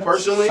can't. Me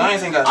personally,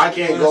 Science ain't got I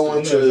can't go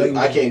into.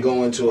 I can't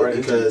go into it Right.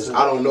 because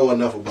I don't know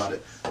enough about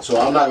it. So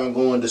I'm not gonna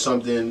go into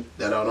something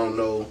that I don't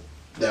know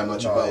that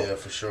much No, about. yeah,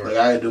 for sure. Like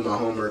I gotta do my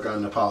homework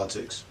on the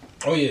politics.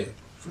 Oh yeah.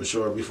 For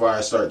sure, before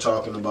I start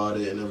talking about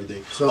it and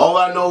everything. So- All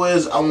I know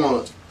is I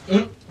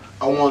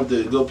want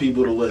the good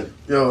people to win.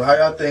 Yo, how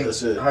y'all think?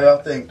 That's it. How y'all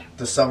think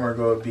the summer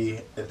gonna be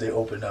if they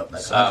open up?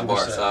 Like 100%?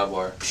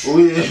 Sidebar.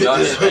 If y'all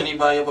hit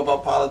anybody up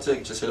about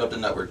politics, just hit up the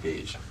network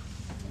page.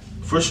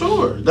 For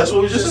sure, that's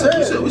what we just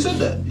said. We said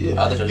that. I Yeah,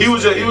 thought he you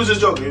was said just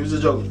joking. He was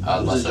just joking.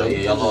 I was about to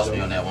say, yeah, y'all lost me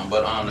on that one.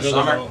 But the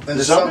summer, In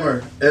the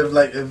Summer?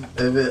 summer,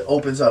 if it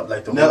opens up,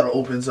 like the No. water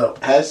opens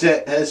up.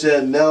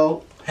 Hashtag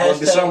Nell. Hashtag-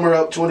 The summer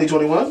up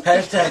 2021.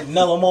 Hashtag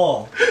Nell 'em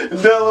all.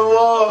 Nell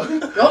Wall.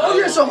 Oh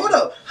yeah, so hold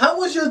up. How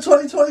was your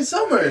 2020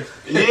 summer?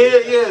 Yeah.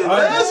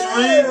 Let's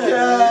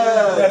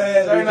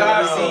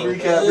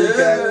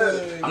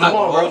recap. I'm not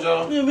gonna hold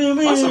y'all.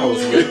 My summer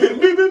was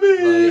lit.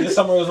 This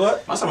summer was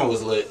what? My summer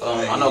was lit.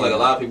 I know like a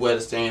lot of people had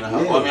to stay in the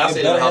house. Well, I mean, I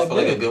stayed in the house for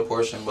like a good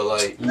portion, but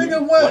like Nigga,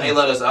 when what? they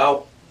let us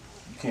out,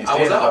 Can't I stay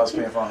was in the out. house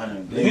paying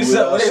 $500. You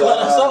said when they let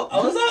us out, I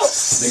was out.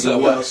 so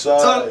Nigga, what?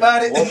 outside. Talk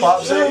about it. What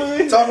Pop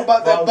say? Talk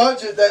about that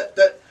budget.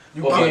 That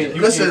You Well, can't,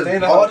 you listen, can't stay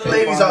in the all house the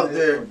paying ladies out $500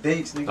 there, for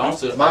dates, nigga. Don't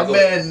sit. my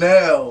man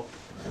now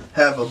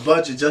have a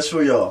budget just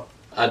for y'all.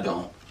 I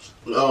don't.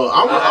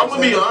 I'm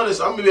gonna be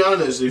honest.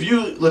 If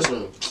you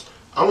listen,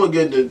 I'm gonna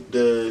get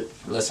the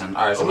Listen,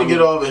 all right. So I'm gonna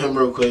get off of him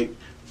real quick.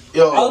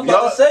 Yo, I was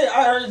about to say,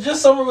 I heard your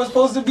summer was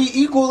supposed to be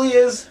equally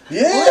as.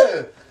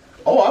 Yeah.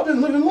 Oh, I've been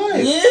living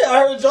life. Yeah, I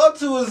heard y'all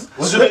two was.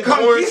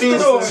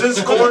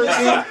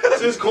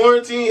 Since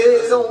quarantine,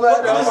 it don't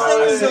matter. What I'm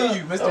the already-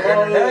 You, Mr.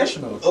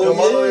 International.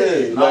 Oh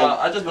yeah, Nah,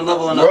 I just been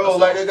leveling up. bro,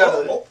 like I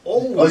got a.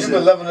 Oh, you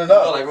been leveling Oh,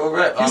 up. like real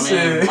rap. I He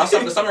mean,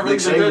 said- the summer really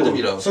been good to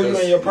me though. So you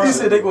in your prime? He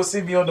said they gonna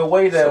see me on the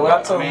way there. So, Well, I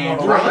I told mean, him on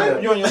the prime? way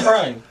there. You in your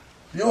prime?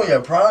 You in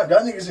your prime? Y'all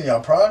niggas in your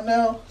prime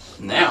now?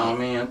 Now, I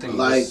mean, I think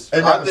Like, it's-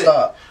 It I never think-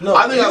 stop. No,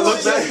 I think I you look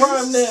in your back-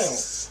 prime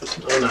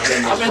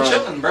now. I've been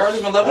chilling, bro.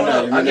 I've been leveling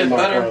up. I get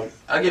better.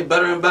 I get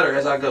better and better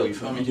as I go. You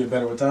feel You me? get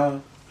better with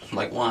time.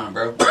 Like wine,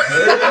 bro.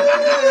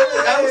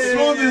 That was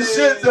smooth as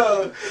shit,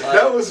 though.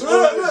 That was smooth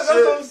as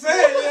shit.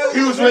 saying.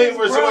 He was waiting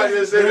for somebody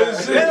to say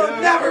that. It'll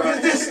never be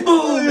this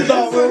smooth.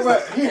 No, real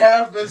rap. He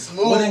have been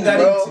smooth, What they got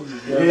bro. into you,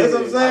 That's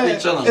what I'm I saying.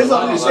 be chilling. It's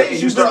on Like, the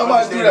stage. You start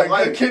somebody do that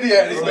understanding good kitty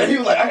at it. Man, he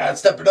was like, I gotta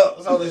step it up.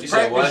 All this You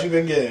said practice what? you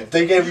been getting.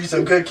 They gave you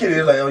some good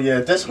kitty. Like, oh yeah,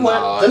 this one.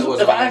 Nah, This it one.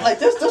 was If I like- act like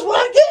this what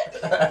I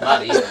get.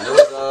 Not even. It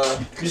was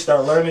You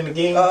start learning the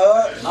game.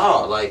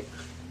 no, like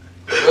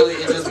really,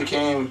 it just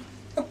became.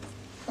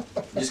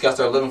 You just gotta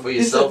start living for He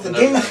yourself. said,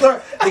 And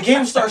the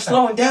game start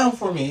slowing down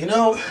for me, you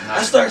know?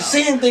 I start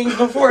seeing things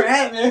before it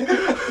happened.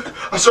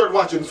 I started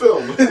watching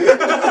film.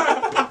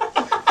 I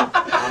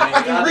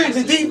I can read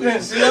the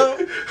defense, you know?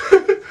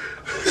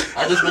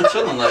 I just been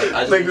chilling, like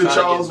I just Like been the trying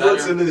Charles to get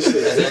Woodson better and shit.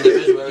 as an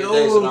individual every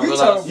day. So I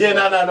realized, Yeah,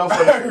 no,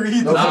 for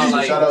no,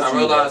 like shout out I to you,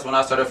 realized when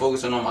I started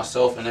focusing on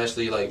myself and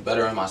actually like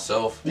bettering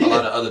myself, Yeah. a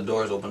lot of other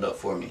doors opened up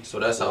for me. So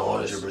that's how all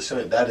this.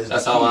 100%. That is.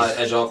 That's the how key. I,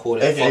 as y'all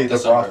quoted, AKA fuck the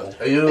this umbrella.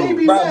 brothel. Hey,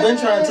 yo, Bro, I've been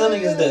trying to tell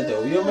niggas that,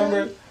 though. You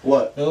remember?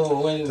 What?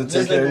 When To this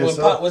take care of nigga, when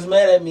yourself. Pop was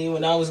mad at me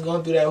when I was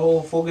going through that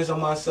whole focus on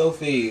myself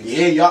phase.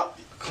 Yeah, y'all.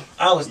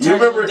 I was You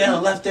turning remember-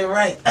 down left and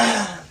right.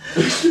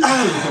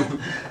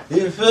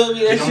 You feel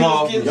me? That Get shit them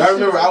off. was getting Y'all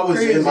remember I was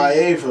crazy. in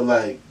MIA for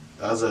like,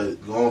 I was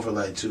going for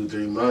like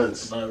 2-3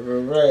 months.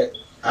 Right.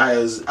 I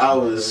was.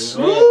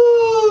 Right.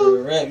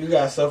 Woo! Right. You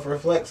gotta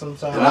self-reflect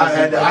sometimes. And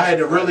I had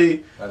to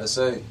really, Gotta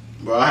say,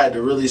 bro. I had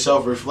to really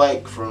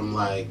self-reflect from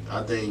like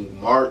I think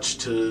March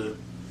to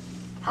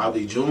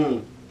probably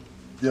June.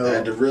 I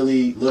had to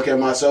really look at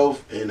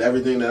myself and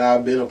everything that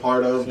I've been a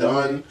part of,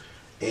 done,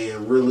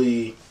 and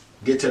really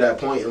get to that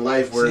point in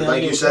life where, See how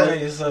like you said,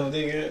 yourself,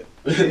 nigga.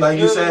 like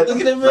you said, Look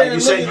in the mirror, like you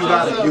said, look you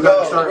at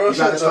gotta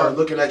yourself. start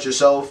looking at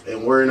yourself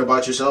and worrying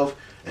about yourself.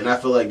 And I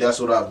feel like that's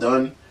what I've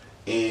done.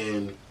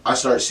 And I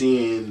start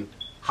seeing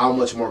how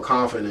much more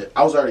confident.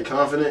 I was already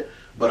confident,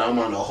 but I'm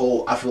on a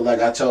whole. I feel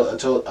like I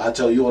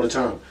tell you all the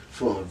time, I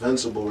feel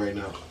invincible right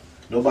now.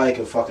 Nobody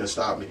can fucking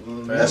stop me.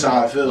 That's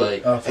how I feel.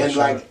 Like, And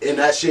like, and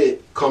that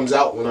shit comes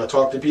out when I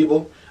talk to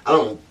people. I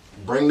don't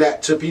bring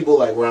that to people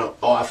like where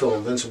I feel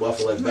invincible. I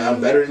feel like I'm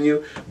better than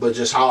you. But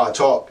just how I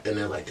talk, and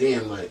they're like,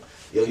 damn, like,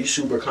 yo, you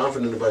super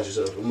confident about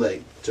yourself. I'm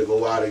like, took a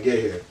while to get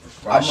here.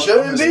 I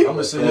shouldn't be. I'm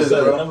gonna say this,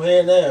 bro. I'm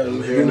here now. I'm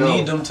You here now.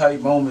 need them type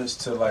moments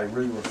to like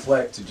really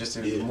reflect, to just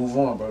to Yeah. move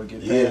on, bro, to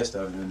get Yeah. past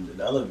stuff and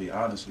to elevate,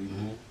 honestly.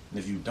 Mhm. And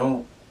if you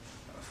don't,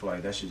 I feel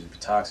like that shit just be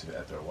toxic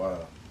after a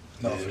while.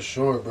 No, for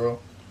sure, bro.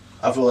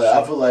 I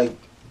feel like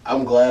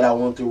I'm glad I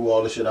went through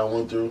all the shit I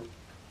went through.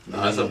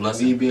 nah, it's a And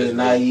blessing. Me being It's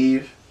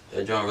naive,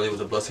 That John really was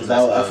a blessing.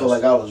 'cause I feel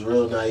like I was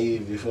real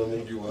naive. You feel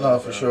me? No,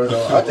 for sure,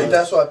 though. I think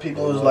that's why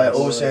people was like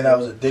always saying I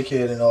was a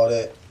dickhead and all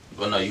that.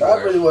 But no, you I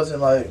were. really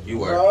wasn't like. You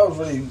were. Bro, I was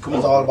really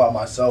was all about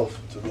myself,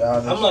 to be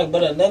honest. I'm like,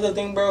 but another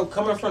thing, bro,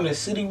 coming from the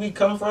city we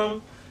come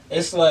from,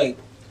 it's like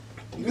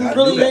you gotta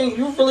really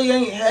do that.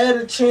 ain't had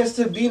a chance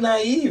to be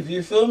naive.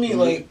 You feel me? Mhm.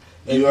 Like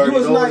if You you, already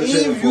was know what it's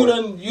in naive, for.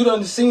 you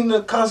done seen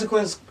the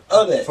consequence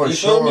of that. For you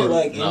feel me? sure.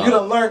 Like Nah. and you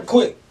done learned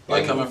quick.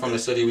 Like coming from the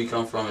city we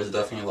come from, is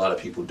definitely a lot of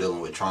people dealing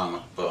with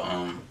trauma. But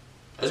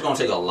it's gonna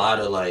take a lot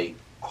of like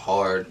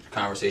hard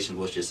conversations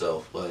with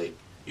yourself. Like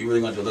you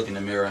really gonna have to look in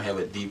the mirror and have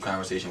a deep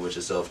conversation with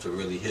yourself to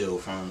really heal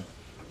from.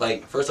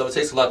 Like first off, it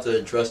takes a lot to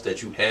address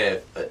that you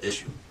have an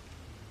issue.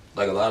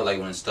 Like a lot of like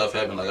when stuff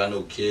happens, like I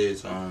know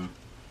kids.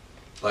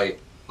 Like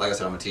I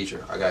said, I'm a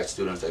teacher. I got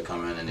students that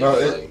come in and they Bro,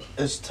 like.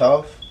 it's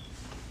tough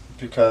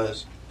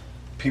because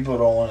people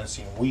don't want to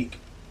seem weak.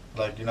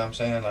 Like, you know what I'm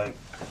saying? Like,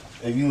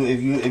 if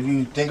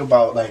you think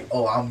about like,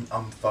 oh, I'm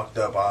fucked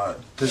up.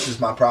 This is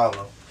my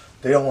problem.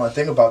 They don't want to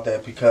think about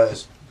that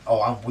because,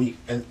 oh, I'm weak.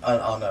 And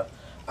on the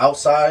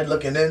outside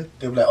looking in,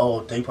 they'll be like,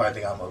 oh, they probably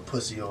think I'm a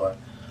pussy or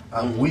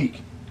I'm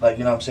weak. Like,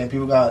 you know what I'm saying?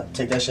 People gotta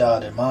take that shit out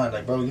of their mind.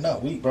 Like, bro, you're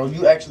not weak, bro.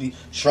 You actually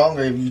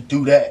stronger if you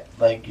do that.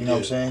 Like, you know what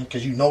I'm saying?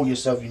 Because you know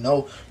yourself.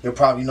 You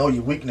probably know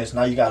your weakness.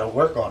 Now you gotta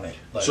work on it.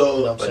 Like, So, you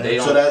know what I'm But saying? they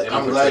don't, So that- they don't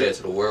I'm portray glad- that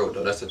to the world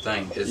though. That's the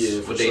thing. It's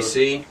Yeah, for what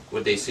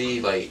they sure.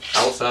 see like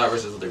outside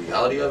versus the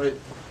reality of it.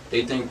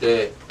 They think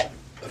that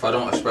if I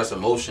don't express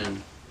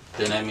emotion,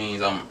 then that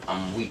means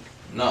I'm weak.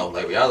 No,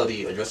 like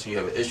reality, addressing you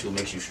have an issue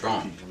makes you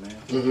strong.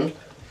 Mm-hmm.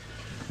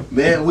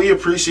 Man, we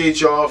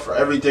appreciate y'all for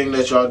everything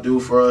that y'all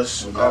do for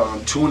us.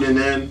 Tuning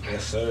in.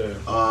 Yes, sir.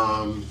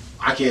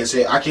 I can't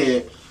say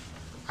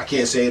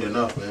it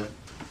enough, man.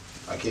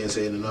 I can't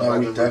say it enough. No, I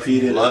we can repeat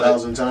it definitely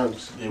 1,000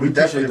 times. Yeah, We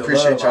definitely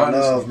appreciate y'all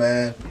honestly. love,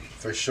 man.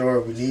 For sure,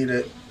 we need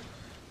it.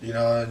 You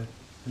know, and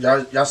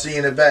y'all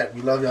seeing it back.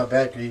 We love y'all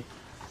back.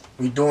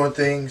 We doing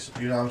things.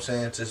 You know what I'm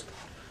saying? Just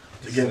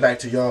to get back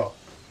to y'all.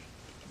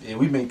 Yeah,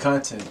 we make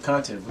content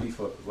really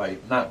for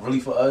like not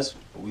really for us,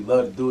 but we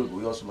love to do it. But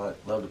we also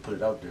love to put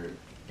it out there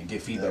and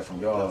get feedback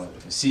from y'all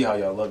and see how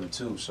y'all love it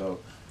too. So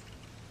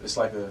it's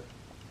like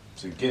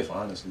it's a gift,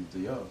 honestly, to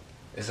y'all.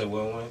 It's a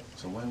win-win.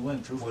 It's a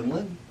win-win, truthfully.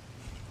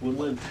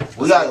 Win-win.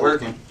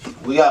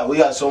 We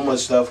got so much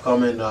stuff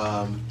coming.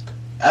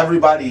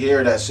 Everybody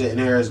here that's sitting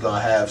here is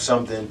gonna have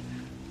something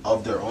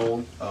of their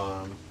own.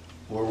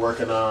 We're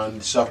working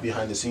on stuff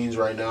behind the scenes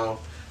right now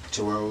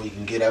to where we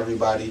can get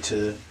everybody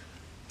to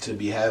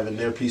be having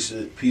their piece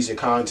of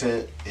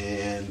content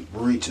and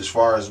reach as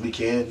far as we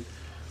can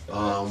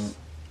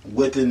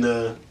within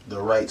the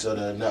rights of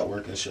the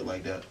network and shit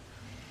like that.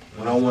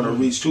 We don't want to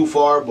reach too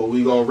far, but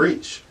we gonna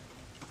reach.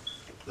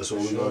 That's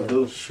what we gonna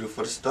do. Shoot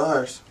for the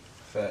stars.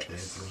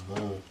 Facts.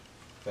 Boom.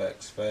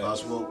 Facts. I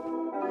smoke.